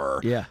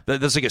store. Yeah.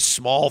 That's like a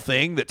small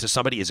thing that to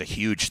somebody is a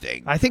huge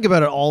thing. I think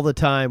about it all the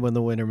time when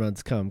the winter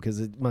months come, because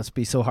it must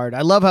be so hard.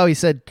 I love how he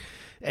said,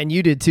 and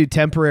you did too,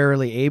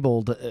 temporarily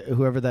abled,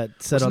 whoever that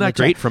said. Wasn't on that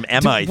great from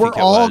Emma? I think we're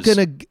all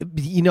going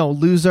to,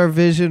 lose our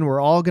vision.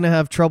 We're all going to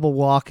have trouble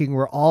walking.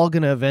 We're all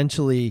going to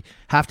eventually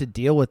have to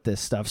deal with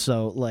this stuff.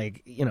 So,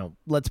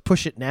 let's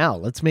push it now.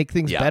 Let's make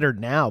things better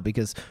now,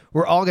 because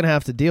we're all going to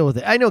have to deal with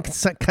it. I know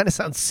it kind of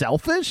sounds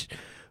selfish,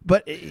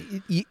 but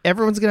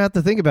everyone's going to have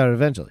to think about it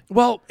eventually.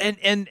 Well,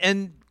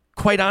 and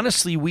quite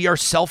honestly, we are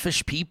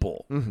selfish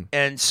people. Mm-hmm.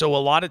 And so a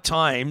lot of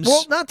times...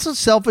 Well, not so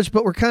selfish,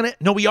 but we're kind of...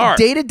 No, we are.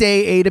 Day to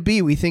day, A to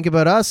B. We think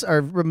about us, our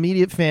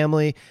immediate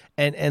family,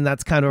 and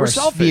that's kind of we're our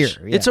selfish.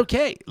 sphere. Yeah. It's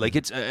okay.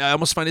 Like, I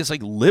almost find it's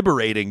like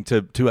liberating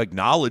to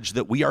acknowledge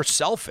that we are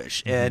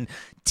selfish. Mm-hmm. And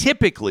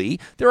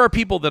typically, there are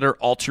people that are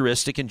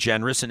altruistic and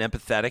generous and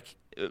empathetic.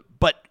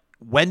 But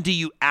when do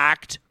you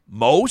act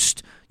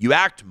most? You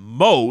act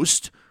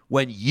most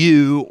when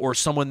you or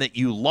someone that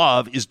you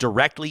love is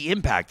directly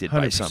impacted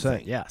by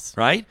something. Yes.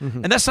 Right?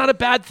 Mm-hmm. And that's not a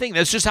bad thing.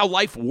 That's just how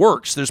life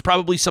works. There's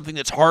probably something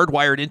that's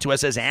hardwired into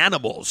us as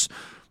animals,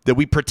 that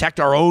we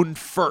protect our own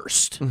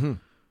first. Mm-hmm.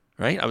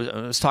 Right? I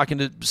was talking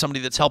to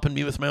somebody that's helping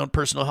me with my own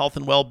personal health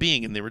and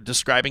well-being, and they were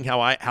describing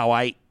how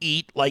I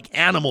eat like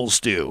animals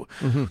do,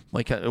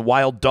 like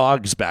wild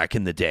dogs back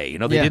in the day.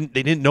 They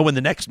didn't know when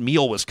the next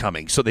meal was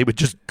coming, so they would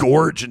just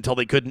gorge until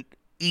they couldn't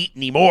eat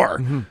anymore.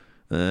 Mm-hmm.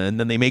 And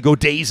then they may go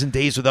days and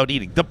days without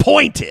eating. The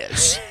point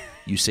is,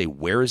 you say,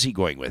 where is he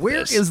going with this?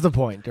 Where is the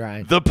point,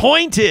 Ryan? The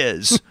point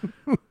is,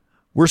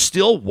 we're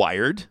still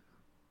wired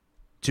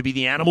to be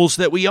the animals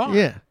that we are.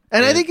 Yeah.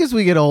 And I think as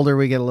we get older,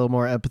 we get a little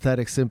more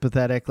empathetic,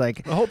 sympathetic.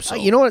 Like, I hope so.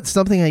 You know what?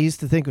 Something I used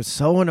to think was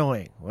so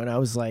annoying when I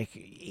was like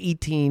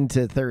 18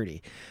 to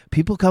 30.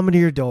 People coming to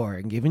your door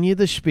and giving you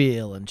the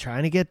spiel and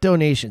trying to get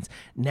donations.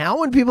 Now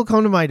when people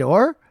come to my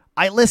door,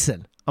 I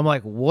listen. I'm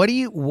like, who are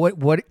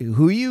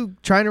you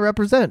trying to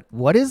represent?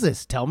 What is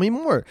this? Tell me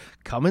more.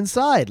 Come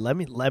inside. Let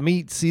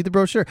me see the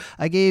brochure.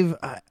 I gave,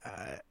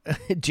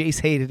 Jace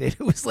hated it.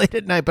 It was late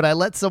at night, but I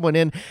let someone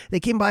in. They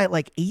came by at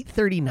like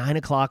 8:30, 9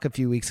 o'clock a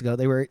few weeks ago.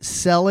 They were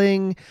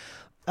selling,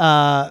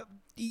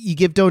 you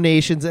give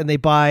donations and they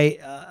buy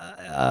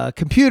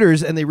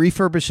computers and they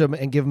refurbish them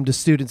and give them to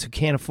students who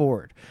can't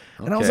afford.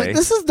 And I was like,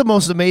 this is the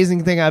most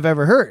amazing thing I've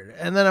ever heard.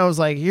 And then I was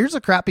like, here's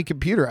a crappy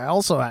computer I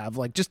also have.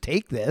 Like, just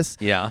take this.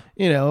 Yeah.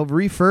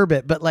 Refurb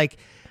it. But like,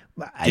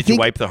 Did you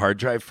wipe the hard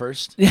drive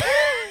first?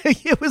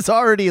 It was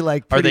already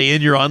like. Are they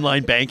in your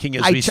online banking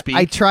as we speak?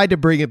 I tried to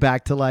bring it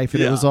back to life,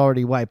 and it was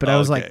already wiped. But I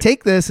was like,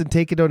 take this and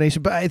take a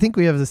donation. But I think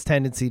we have this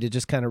tendency to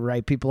just kind of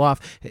write people off.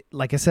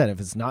 Like I said,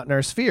 if it's not in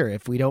our sphere,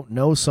 if we don't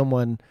know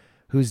someone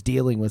who's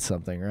dealing with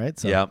something, right?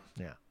 So,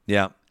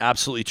 yeah,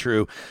 absolutely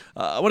true.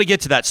 I want to get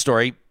to that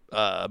story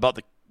about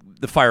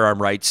the firearm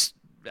rights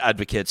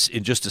advocates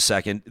in just a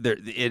second.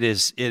 It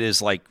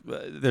is like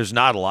there's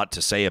not a lot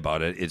to say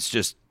about it. It's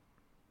just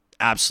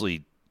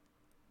absolutely.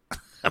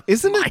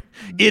 Isn't it?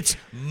 It's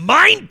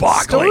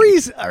mind-boggling.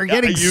 Stories are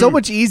getting so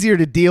much easier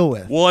to deal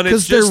with. Well, and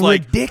it's just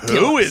like, ridiculous.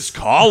 Who is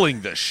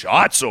calling the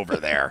shots over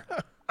there?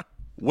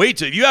 Wait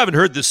till you haven't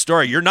heard this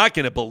story. You're not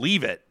going to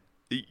believe it.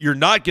 You're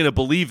not going to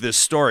believe this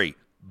story.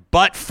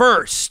 But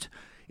first,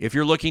 if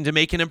you're looking to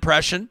make an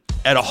impression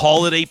at a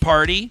holiday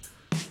party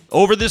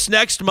over this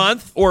next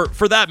month, or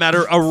for that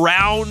matter,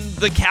 around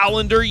the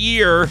calendar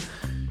year,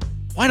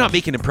 why not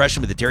make an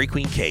impression with a Dairy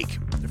Queen cake?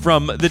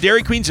 From the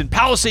Dairy Queens in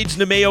Palisades,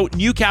 Nemeo,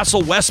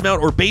 Newcastle,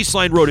 Westmount, or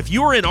Baseline Road. If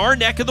you are in our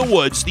neck of the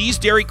woods, these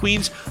Dairy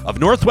Queens of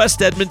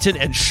Northwest Edmonton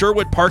and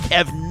Sherwood Park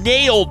have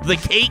nailed the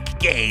cake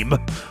game.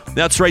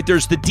 That's right,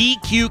 there's the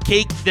DQ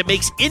cake that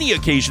makes any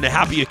occasion a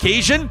happy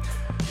occasion.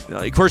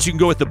 Of course, you can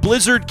go with the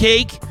Blizzard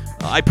cake.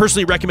 I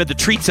personally recommend the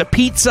Treatza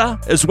Pizza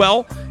as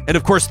well. And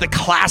of course, the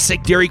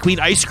classic Dairy Queen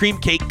ice cream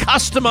cake,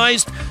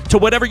 customized to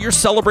whatever your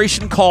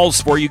celebration calls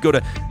for. You go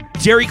to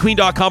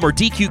dairyqueen.com or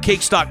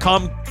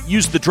dqcakes.com.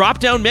 Use the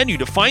drop-down menu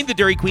to find the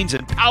Dairy Queens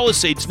in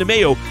Palisades,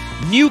 Nemeo,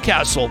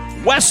 Newcastle,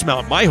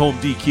 Westmount, my home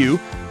DQ,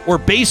 or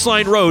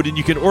Baseline Road, and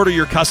you can order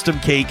your custom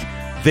cake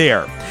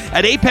there.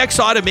 At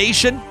Apex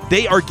Automation,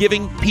 they are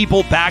giving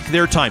people back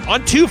their time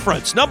on two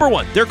fronts. Number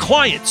one, their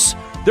clients,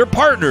 their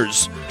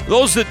partners,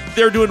 those that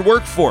they're doing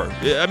work for.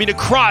 I mean,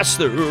 across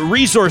the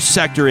resource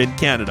sector in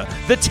Canada,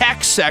 the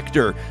tech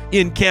sector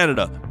in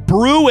Canada,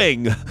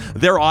 brewing.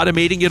 They're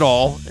automating it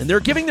all, and they're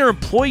giving their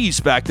employees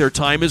back their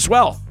time as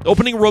well.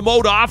 Opening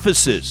remote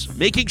offices,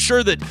 making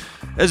sure that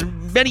as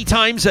many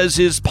times as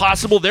is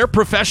possible, their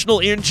professional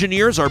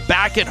engineers are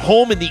back at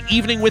home in the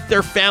evening with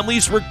their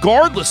families,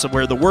 regardless of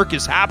where the work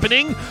is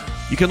happening.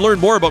 You can learn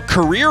more about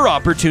career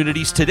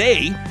opportunities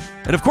today,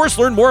 and of course,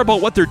 learn more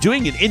about what they're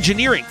doing in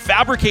engineering,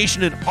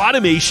 fabrication, and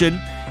automation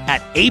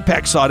at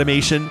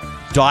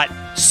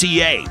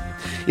apexautomation.ca.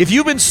 If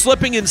you've been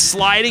slipping and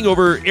sliding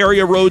over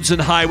area roads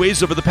and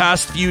highways over the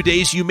past few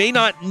days, you may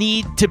not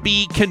need to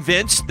be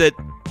convinced that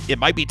it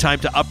might be time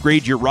to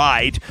upgrade your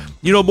ride.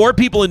 You know, more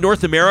people in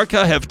North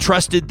America have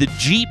trusted the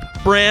Jeep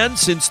brand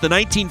since the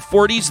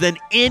 1940s than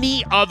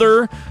any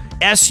other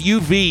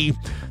SUV.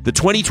 The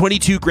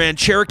 2022 Grand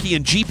Cherokee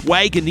and Jeep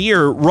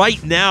Wagoneer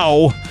right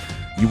now,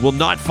 you will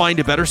not find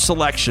a better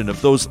selection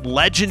of those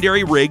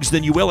legendary rigs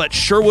than you will at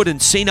Sherwood and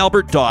St.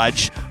 Albert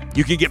Dodge.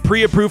 You can get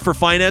pre-approved for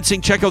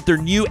financing, check out their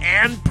new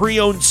and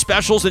pre-owned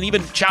specials, and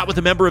even chat with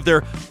a member of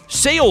their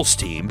sales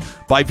team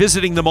by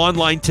visiting them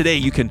online today.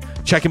 You can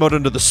check them out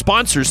under the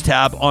Sponsors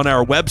tab on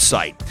our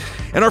website.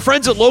 And our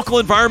friends at Local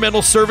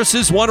Environmental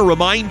Services want to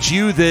remind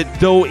you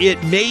that though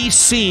it may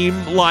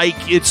seem like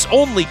it's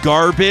only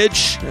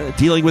garbage,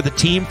 dealing with a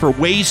team for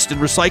waste and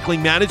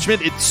recycling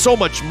management, it's so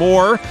much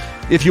more.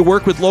 If you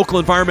work with Local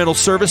Environmental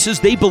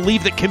Services, they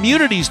believe that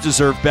communities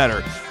deserve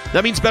better.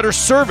 That means better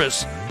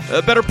service,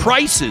 better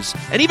prices,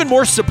 and even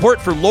more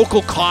support for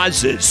local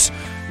causes.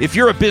 If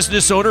you're a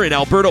business owner in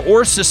Alberta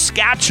or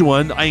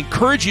Saskatchewan, I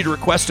encourage you to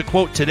request a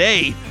quote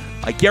today.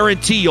 I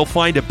guarantee you'll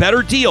find a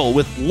better deal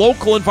with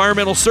Local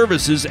Environmental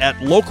Services at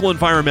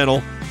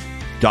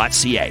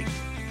localenvironmental.ca.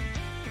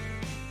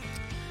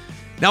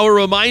 Now, a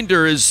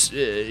reminder is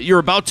you're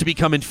about to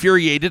become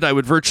infuriated. I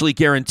would virtually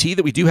guarantee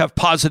that we do have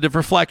positive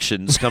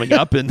reflections coming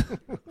up in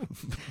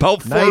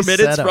about 4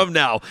 minutes from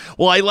now.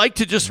 Well, I like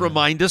to just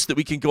remind us that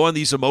we can go on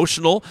these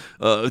emotional,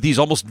 these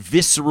almost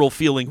visceral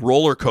feeling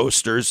roller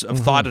coasters of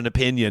thought and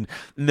opinion,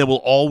 and then we'll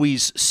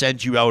always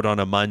send you out on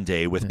a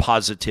Monday with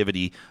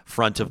positivity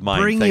front of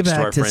mind. Bring thanks you back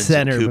to our to friends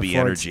center at Kubi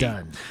before Energy. it's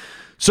done.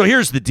 So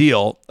here's the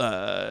deal.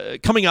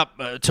 Coming up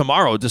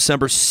tomorrow,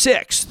 December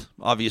 6th,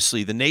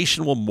 obviously the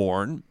nation will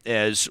mourn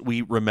as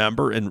we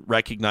remember and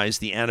recognize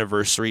the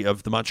anniversary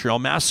of the Montreal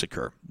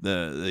Massacre,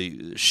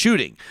 the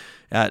shooting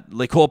at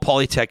L'École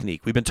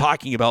Polytechnique. We've been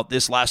talking about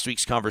this last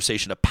week's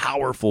conversation, a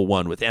powerful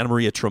one with Anna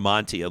Maria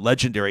Tremonti, a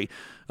legendary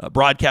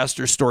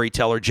broadcaster,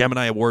 storyteller,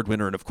 Gemini Award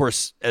winner, and of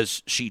course,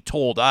 as she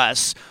told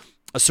us,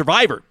 a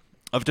survivor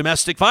of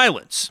domestic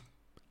violence.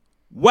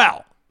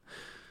 Well,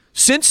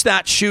 since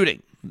that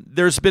shooting,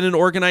 there's been an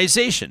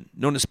organization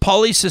known as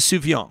Poly se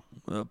souvient.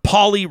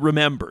 Poly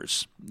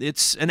remembers.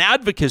 It's an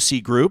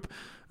advocacy group.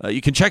 You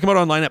can check them out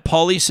online at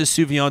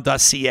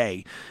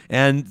polysesouvient.ca.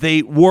 And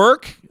they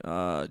work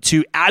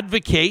to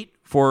advocate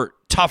for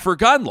tougher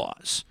gun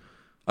laws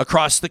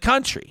across the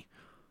country.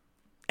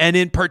 And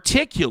in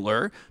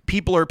particular,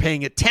 people are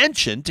paying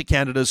attention to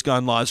Canada's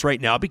gun laws right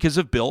now because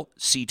of Bill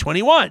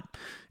C-21.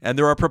 And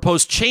there are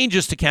proposed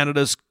changes to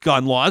Canada's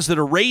gun laws that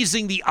are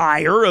raising the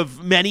ire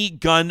of many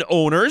gun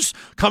owners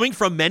coming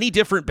from many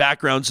different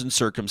backgrounds and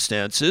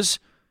circumstances,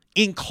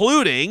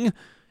 including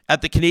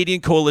at the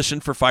Canadian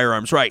Coalition for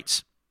Firearms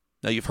Rights.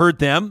 Now, you've heard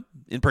them,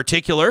 in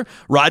particular,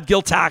 Rod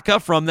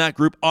Giltaca from that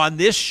group on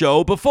this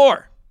show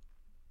before.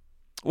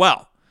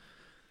 Well,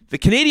 the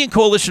Canadian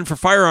Coalition for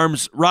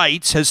Firearms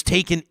Rights has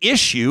taken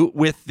issue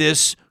with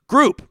this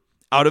group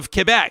out of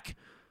Quebec.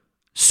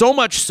 So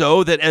much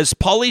so that as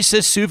Polly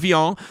se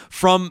souvient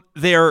from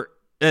their,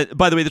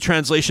 by the way, the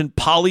translation,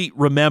 Polly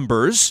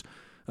remembers,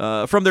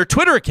 from their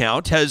Twitter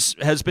account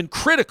has been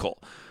critical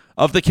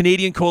of the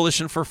Canadian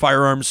Coalition for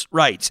Firearms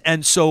Rights.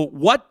 And so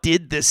what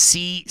did the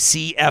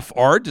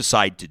CCFR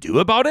decide to do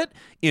about it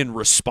in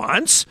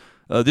response?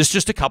 This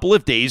just a couple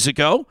of days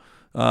ago,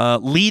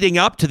 leading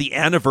up to the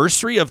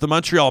anniversary of the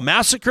Montreal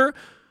Massacre.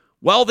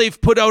 Well, they've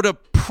put out a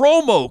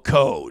promo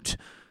code.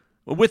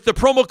 With the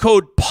promo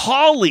code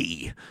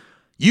POLY,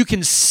 you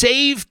can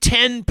save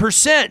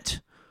 10%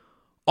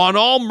 on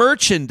all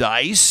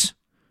merchandise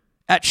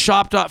at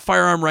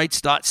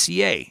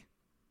shop.firearmrights.ca.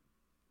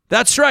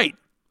 That's right.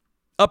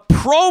 A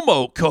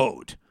promo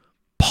code,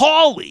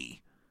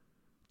 POLY,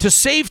 to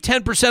save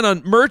 10%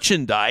 on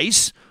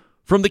merchandise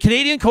from the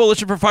Canadian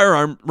Coalition for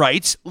Firearm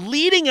Rights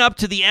leading up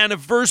to the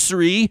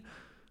anniversary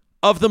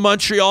of the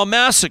Montreal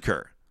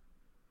Massacre.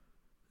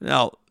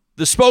 Now,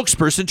 the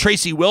spokesperson,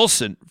 Tracy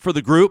Wilson, for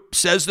the group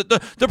says that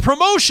the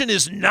promotion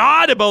is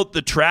not about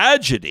the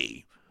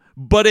tragedy,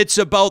 but it's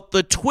about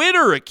the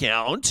Twitter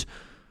account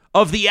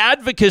of the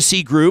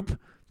advocacy group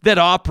that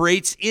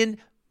operates in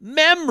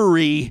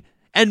memory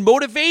and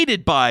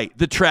motivated by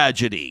the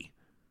tragedy.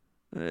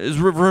 Is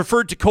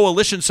referred to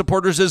coalition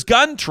supporters as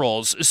gun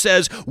trolls,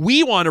 says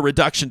we want a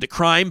reduction to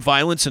crime,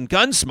 violence, and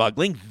gun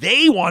smuggling.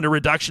 They want a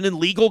reduction in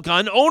legal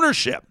gun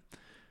ownership.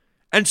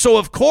 And so,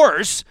 of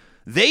course,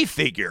 they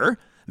figure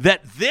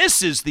that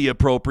this is the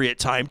appropriate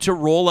time to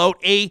roll out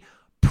a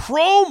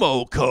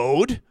promo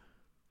code,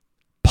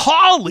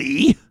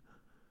 POLY,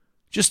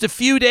 just a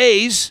few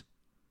days,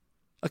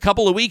 a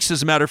couple of weeks,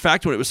 as a matter of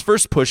fact, when it was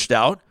first pushed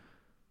out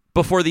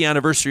before the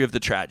anniversary of the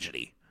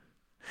tragedy.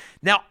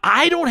 Now,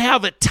 I don't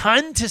have a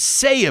ton to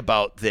say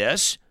about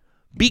this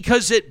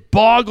because it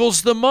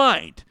boggles the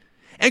mind.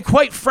 And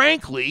quite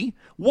frankly,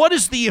 what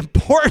is the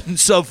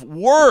importance of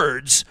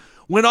words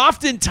when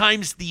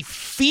oftentimes the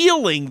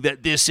feeling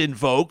that this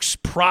invokes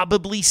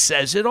probably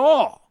says it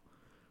all?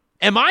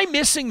 Am I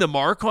missing the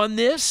mark on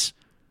this?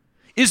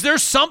 Is there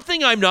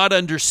something I'm not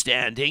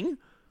understanding?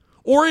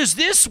 Or is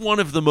this one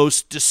of the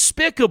most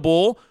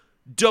despicable,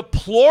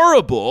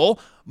 deplorable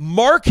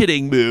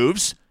marketing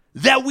moves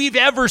that we've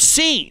ever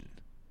seen?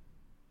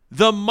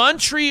 The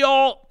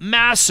Montreal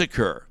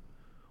Massacre,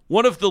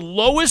 one of the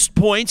lowest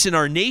points in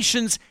our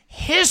nation's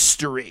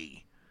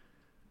history,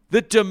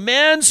 that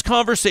demands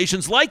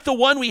conversations like the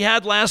one we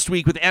had last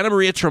week with Anna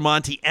Maria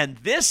Tremonti and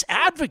this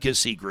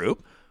advocacy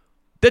group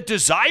that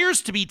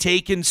desires to be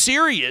taken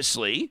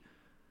seriously,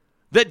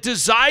 that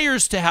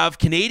desires to have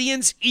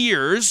Canadians'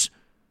 ears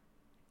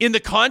in the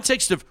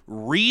context of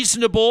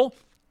reasonable,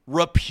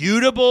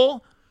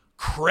 reputable,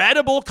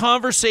 credible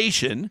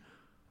conversation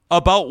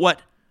about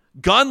what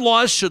gun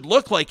laws should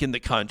look like in the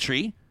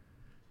country,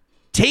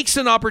 takes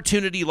an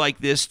opportunity like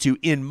this to,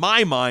 in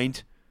my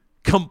mind,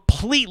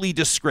 completely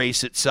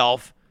disgrace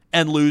itself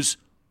and lose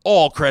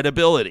all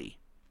credibility.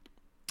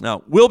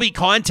 Now, we'll be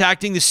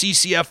contacting the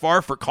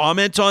CCFR for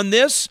comment on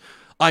this.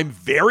 I'm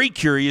very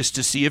curious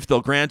to see if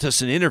they'll grant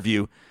us an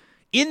interview.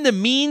 In the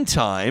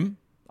meantime,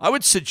 I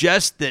would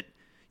suggest that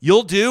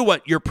you'll do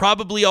what you're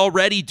probably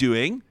already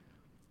doing,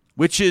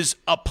 which is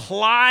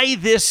apply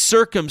this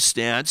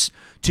circumstance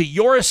to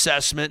your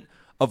assessment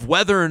of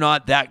whether or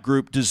not that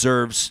group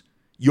deserves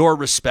your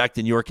respect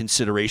and your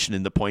consideration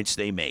in the points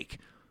they make.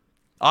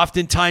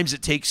 Oftentimes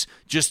it takes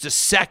just a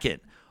second.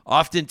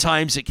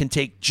 Oftentimes it can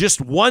take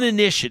just one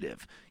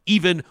initiative,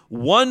 even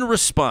one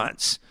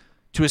response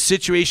to a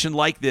situation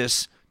like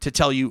this to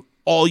tell you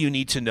all you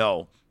need to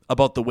know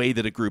about the way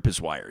that a group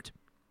is wired.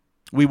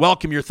 We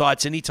welcome your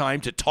thoughts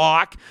anytime to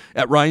talk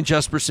at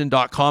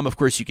ryanjesperson.com. Of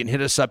course, you can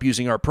hit us up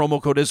using our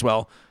promo code as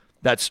well.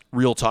 That's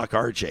Real Talk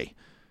RJ.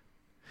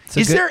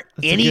 Is there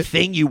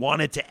anything you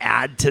wanted to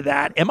add to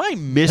that? Am I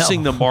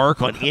missing the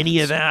mark on any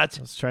of that?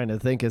 I was trying to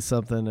think of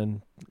something,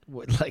 and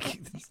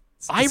it's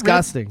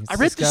disgusting. I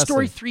read the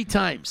story 3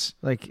 times.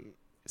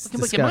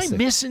 Disgusting. Am I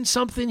missing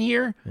something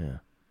here? Yeah,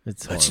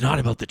 it's not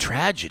about the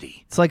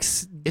tragedy.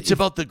 It's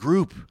about the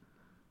group.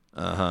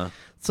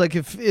 It's like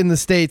if in the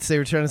States they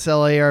were trying to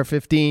sell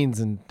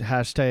AR-15s and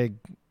hashtag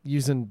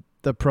using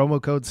the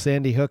promo code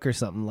Sandy Hook or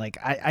something.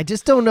 I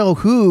just don't know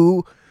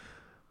who.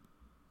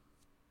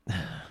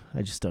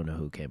 I just don't know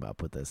who came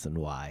up with this and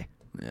why.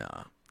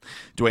 Yeah.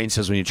 Dwayne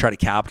says when you try to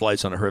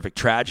capitalize on a horrific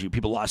tragedy,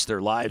 people lost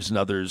their lives and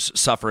others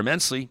suffer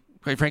immensely.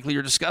 Quite frankly,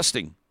 you're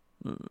disgusting.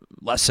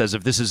 Les says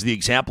if this is the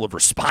example of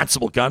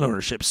responsible gun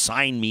ownership,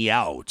 sign me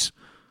out.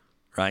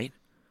 Right?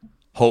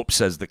 Hope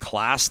says the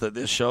class that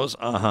this shows,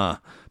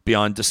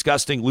 beyond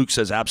disgusting. Luke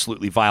says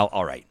absolutely vile.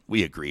 All right,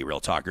 we agree, Real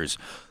Talkers.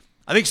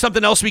 I think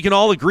something else we can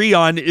all agree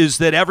on is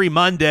that every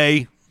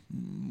Monday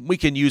we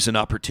can use an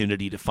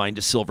opportunity to find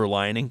a silver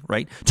lining,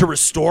 right? To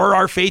restore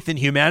our faith in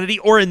humanity,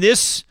 or in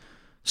this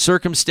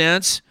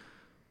circumstance,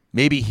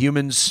 maybe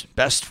humans'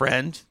 best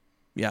friend.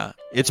 Yeah,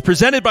 it's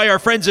presented by our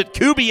friends at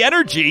Kubi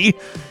Energy.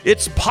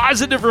 It's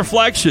Positive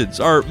Reflections,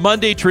 our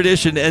Monday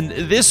tradition. And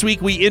this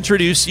week we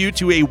introduce you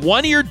to a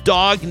one-eared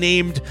dog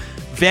named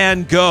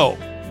Van Gogh.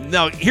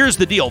 Now, here's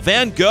the deal.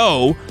 Van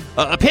Gogh,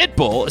 a pit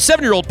bull, a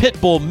 7-year-old pit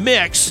bull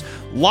mix,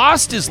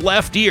 lost his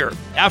left ear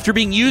after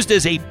being used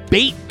as a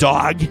bait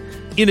dog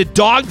in a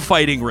dog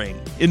fighting ring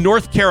in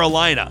North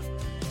Carolina.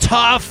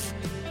 Tough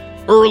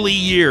early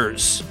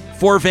years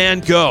for Van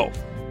Gogh.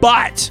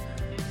 But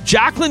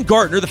Jacqueline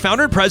Gartner, the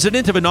founder and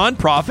president of a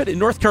nonprofit in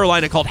North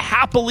Carolina called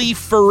Happily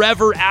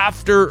Forever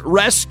After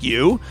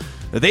Rescue,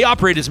 they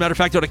operate, as a matter of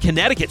fact, out of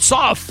Connecticut,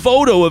 saw a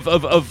photo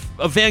of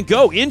Van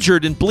Gogh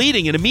injured and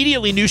bleeding and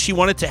immediately knew she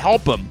wanted to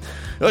help him.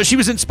 She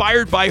was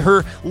inspired by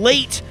her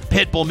late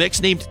pit bull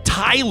mix named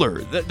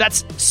Tyler.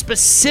 That's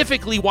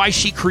specifically why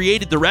she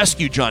created the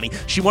rescue, Johnny.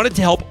 She wanted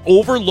to help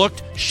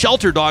overlooked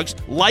shelter dogs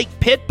like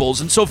pit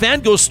bulls. And so Van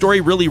Gogh's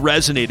story really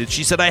resonated.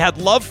 She said, I had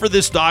love for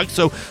this dog,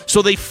 so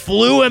they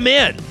flew him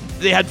in.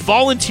 They had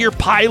volunteer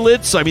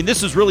pilots. I mean,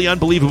 this is really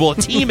unbelievable. A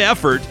team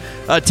effort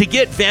to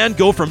get Van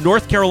Gogh from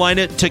North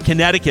Carolina to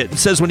Connecticut. And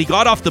says when he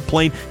got off the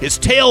plane, his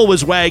tail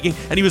was wagging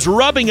and he was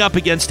rubbing up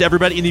against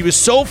everybody. And he was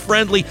so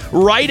friendly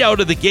right out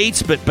of the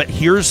gates. But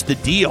here's the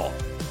deal.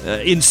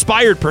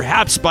 Inspired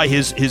perhaps by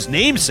his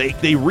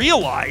namesake, they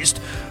realized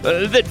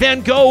that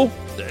Van Gogh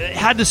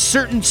had a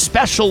certain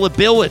special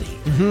ability.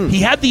 Mm-hmm.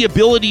 He had the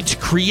ability to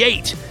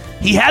create.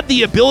 He had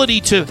the ability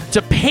to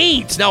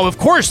paint. Now, of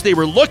course, they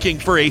were looking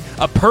for a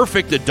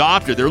perfect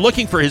adopter. They're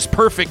looking for his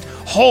perfect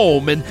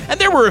home. And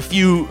there were a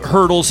few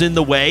hurdles in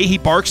the way. He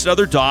barks at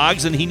other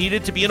dogs, and he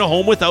needed to be in a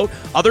home without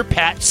other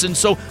pets. And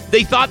so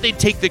they thought they'd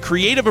take the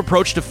creative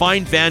approach to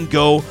find Van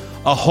Gogh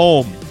a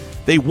home.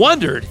 They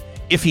wondered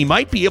if he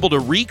might be able to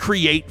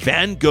recreate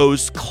Van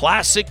Gogh's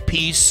classic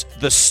piece,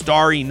 The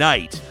Starry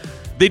Night.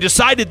 They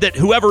decided that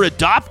whoever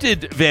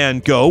adopted Van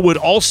Gogh would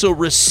also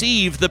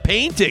receive the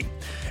painting.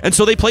 And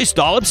so they placed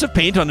dollops of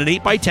paint on an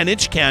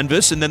 8x10-inch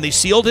canvas, and then they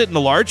sealed it in a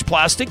large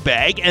plastic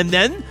bag, and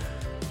then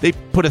they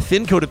put a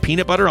thin coat of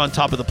peanut butter on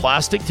top of the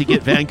plastic to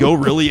get Van Gogh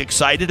really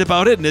excited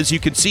about it. And as you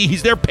can see,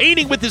 he's there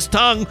painting with his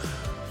tongue,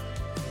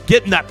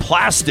 getting that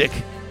plastic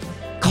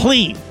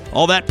clean.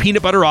 All that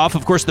peanut butter off.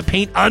 Of course, the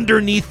paint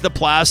underneath the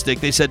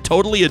plastic. They said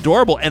totally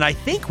adorable. And I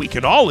think we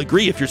can all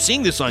agree, if you're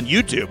seeing this on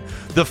YouTube,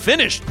 the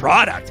finished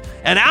product,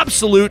 an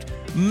absolute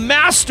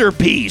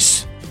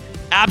masterpiece.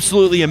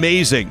 Absolutely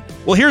amazing.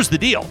 Well, here's the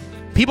deal.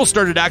 People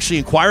started actually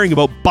inquiring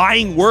about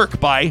buying work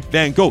by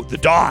Van Gogh, the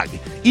dog,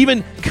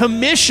 even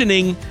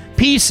commissioning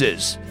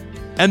pieces.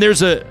 And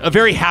there's a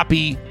very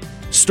happy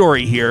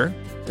story here.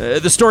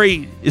 The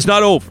story is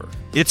not over.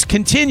 It's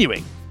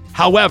continuing.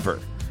 However,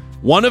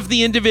 one of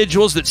the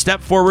individuals that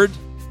stepped forward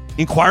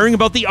inquiring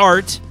about the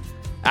art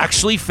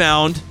actually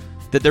found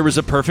that there was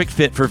a perfect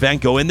fit for Van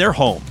Gogh in their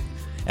home.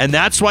 And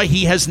that's why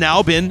he has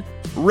now been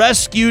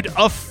rescued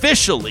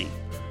officially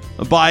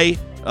by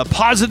a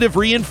positive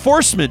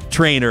reinforcement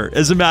trainer,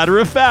 as a matter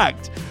of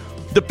fact.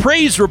 The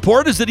praise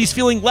report is that he's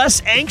feeling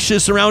less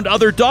anxious around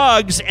other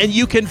dogs, and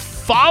you can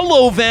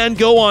follow Van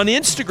Gogh on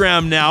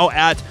Instagram now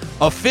at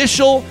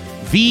official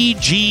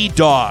VG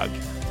Dog.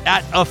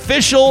 At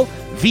official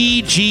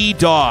VG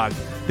Dog.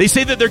 They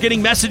say that they're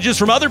getting messages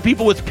from other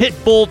people with pit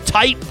bull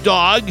type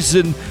dogs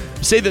and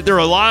say that there are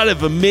a lot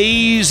of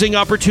amazing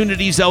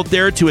opportunities out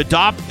there to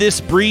adopt this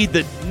breed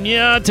that,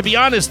 yeah, to be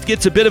honest,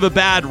 gets a bit of a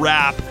bad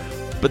rap.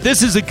 But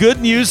this is a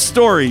good news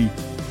story.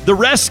 The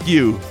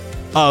rescue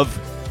of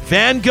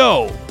Van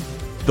Gogh,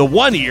 the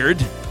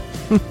one-eared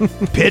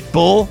pit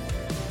bull.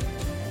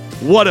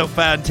 What a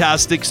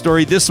fantastic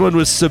story. This one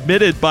was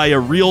submitted by a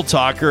real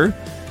talker.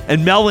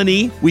 And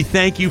Melanie, we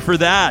thank you for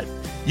that.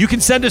 You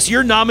can send us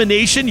your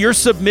nomination, your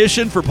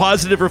submission for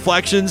Positive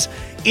Reflections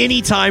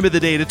any time of the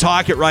day to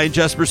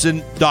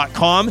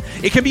talk@ryanjesperson.com.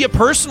 It can be a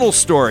personal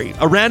story,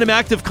 a random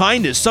act of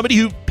kindness, somebody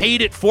who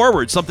paid it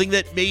forward, something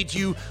that made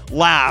you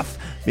laugh.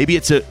 Maybe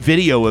it's a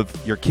video of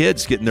your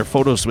kids getting their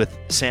photos with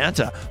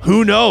Santa.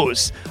 Who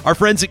knows? Our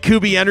friends at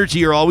Kubi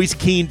Energy are always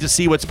keen to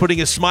see what's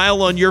putting a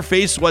smile on your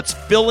face, what's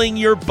filling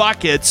your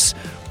buckets.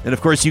 And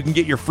of course, you can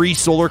get your free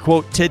solar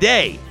quote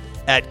today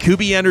at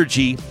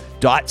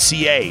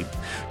kubienergy.ca.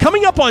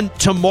 Coming up on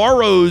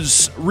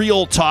tomorrow's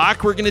Real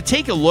Talk, we're going to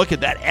take a look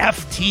at that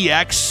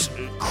FTX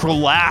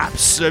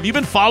collapse. Have you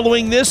been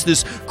following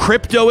this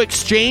crypto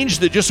exchange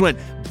that just went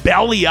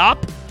belly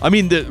up? I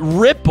mean, the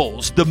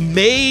ripples, the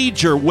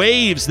major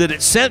waves that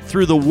it sent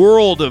through the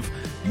world of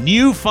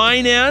new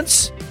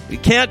finance,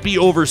 it can't be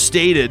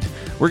overstated.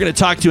 We're going to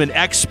talk to an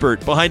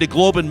expert behind a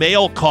Globe and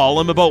Mail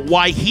column about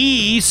why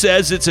he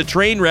says it's a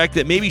train wreck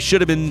that maybe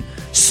should have been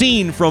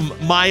seen from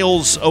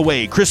miles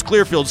away. Chris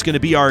Clearfield's going to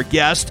be our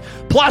guest.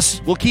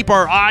 Plus, we'll keep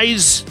our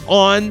eyes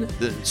on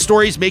the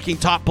stories making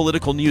top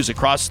political news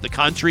across the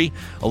country.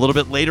 A little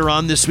bit later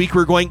on this week,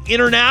 we're going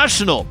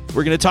international.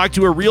 We're going to talk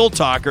to a real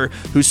talker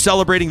who's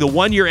celebrating the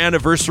one-year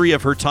anniversary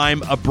of her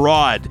time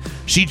abroad.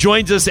 She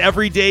joins us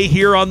every day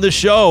here on the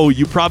show.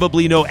 You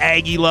probably know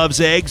Aggie Loves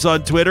Eggs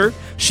on Twitter.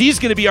 She's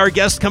going to be our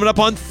guest coming up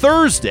on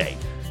Thursday.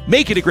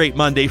 Make it a great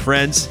Monday,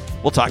 friends.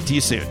 We'll talk to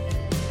you soon.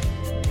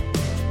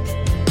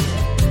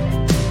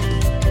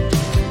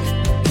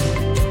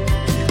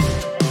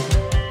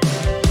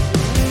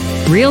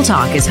 Real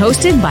Talk is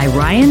hosted by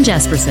Ryan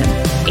Jesperson,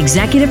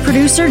 executive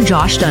producer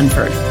Josh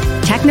Dunford,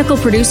 technical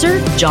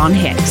producer John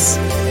Hicks,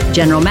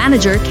 general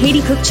manager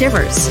Katie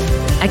Cook-Chivers,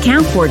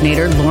 account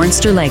coordinator Lawrence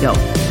Derlego,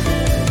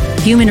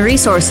 human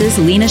resources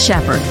Lena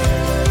Shepard,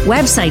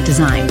 website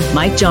design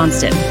Mike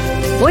Johnston,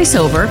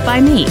 voiceover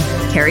by me,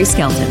 Carrie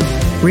Skelton.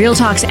 Real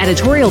Talk's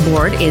editorial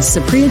board is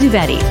Supriya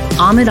Dwivedi,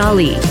 Ahmed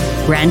Ali,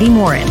 Randy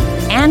Morin,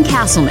 Ann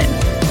Castleman,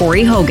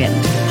 Corey Hogan,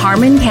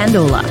 Harman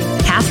Pandola,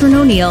 Catherine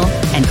O'Neill,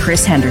 and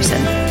Chris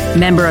Henderson.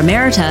 Member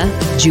Emerita,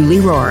 Julie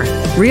Rohr.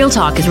 Real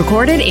Talk is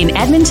recorded in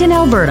Edmonton,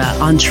 Alberta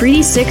on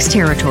Treaty 6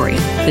 territory,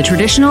 the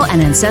traditional and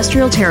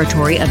ancestral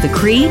territory of the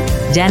Cree,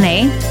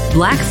 Dene,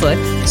 Blackfoot,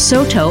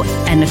 Saulteaux,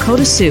 and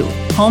Nakota Sioux,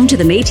 home to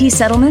the Métis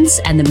settlements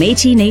and the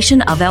Métis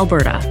Nation of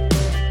Alberta.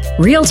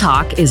 Real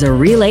Talk is a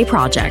relay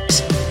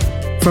project.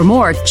 For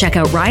more, check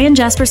out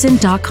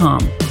ryanjesperson.com.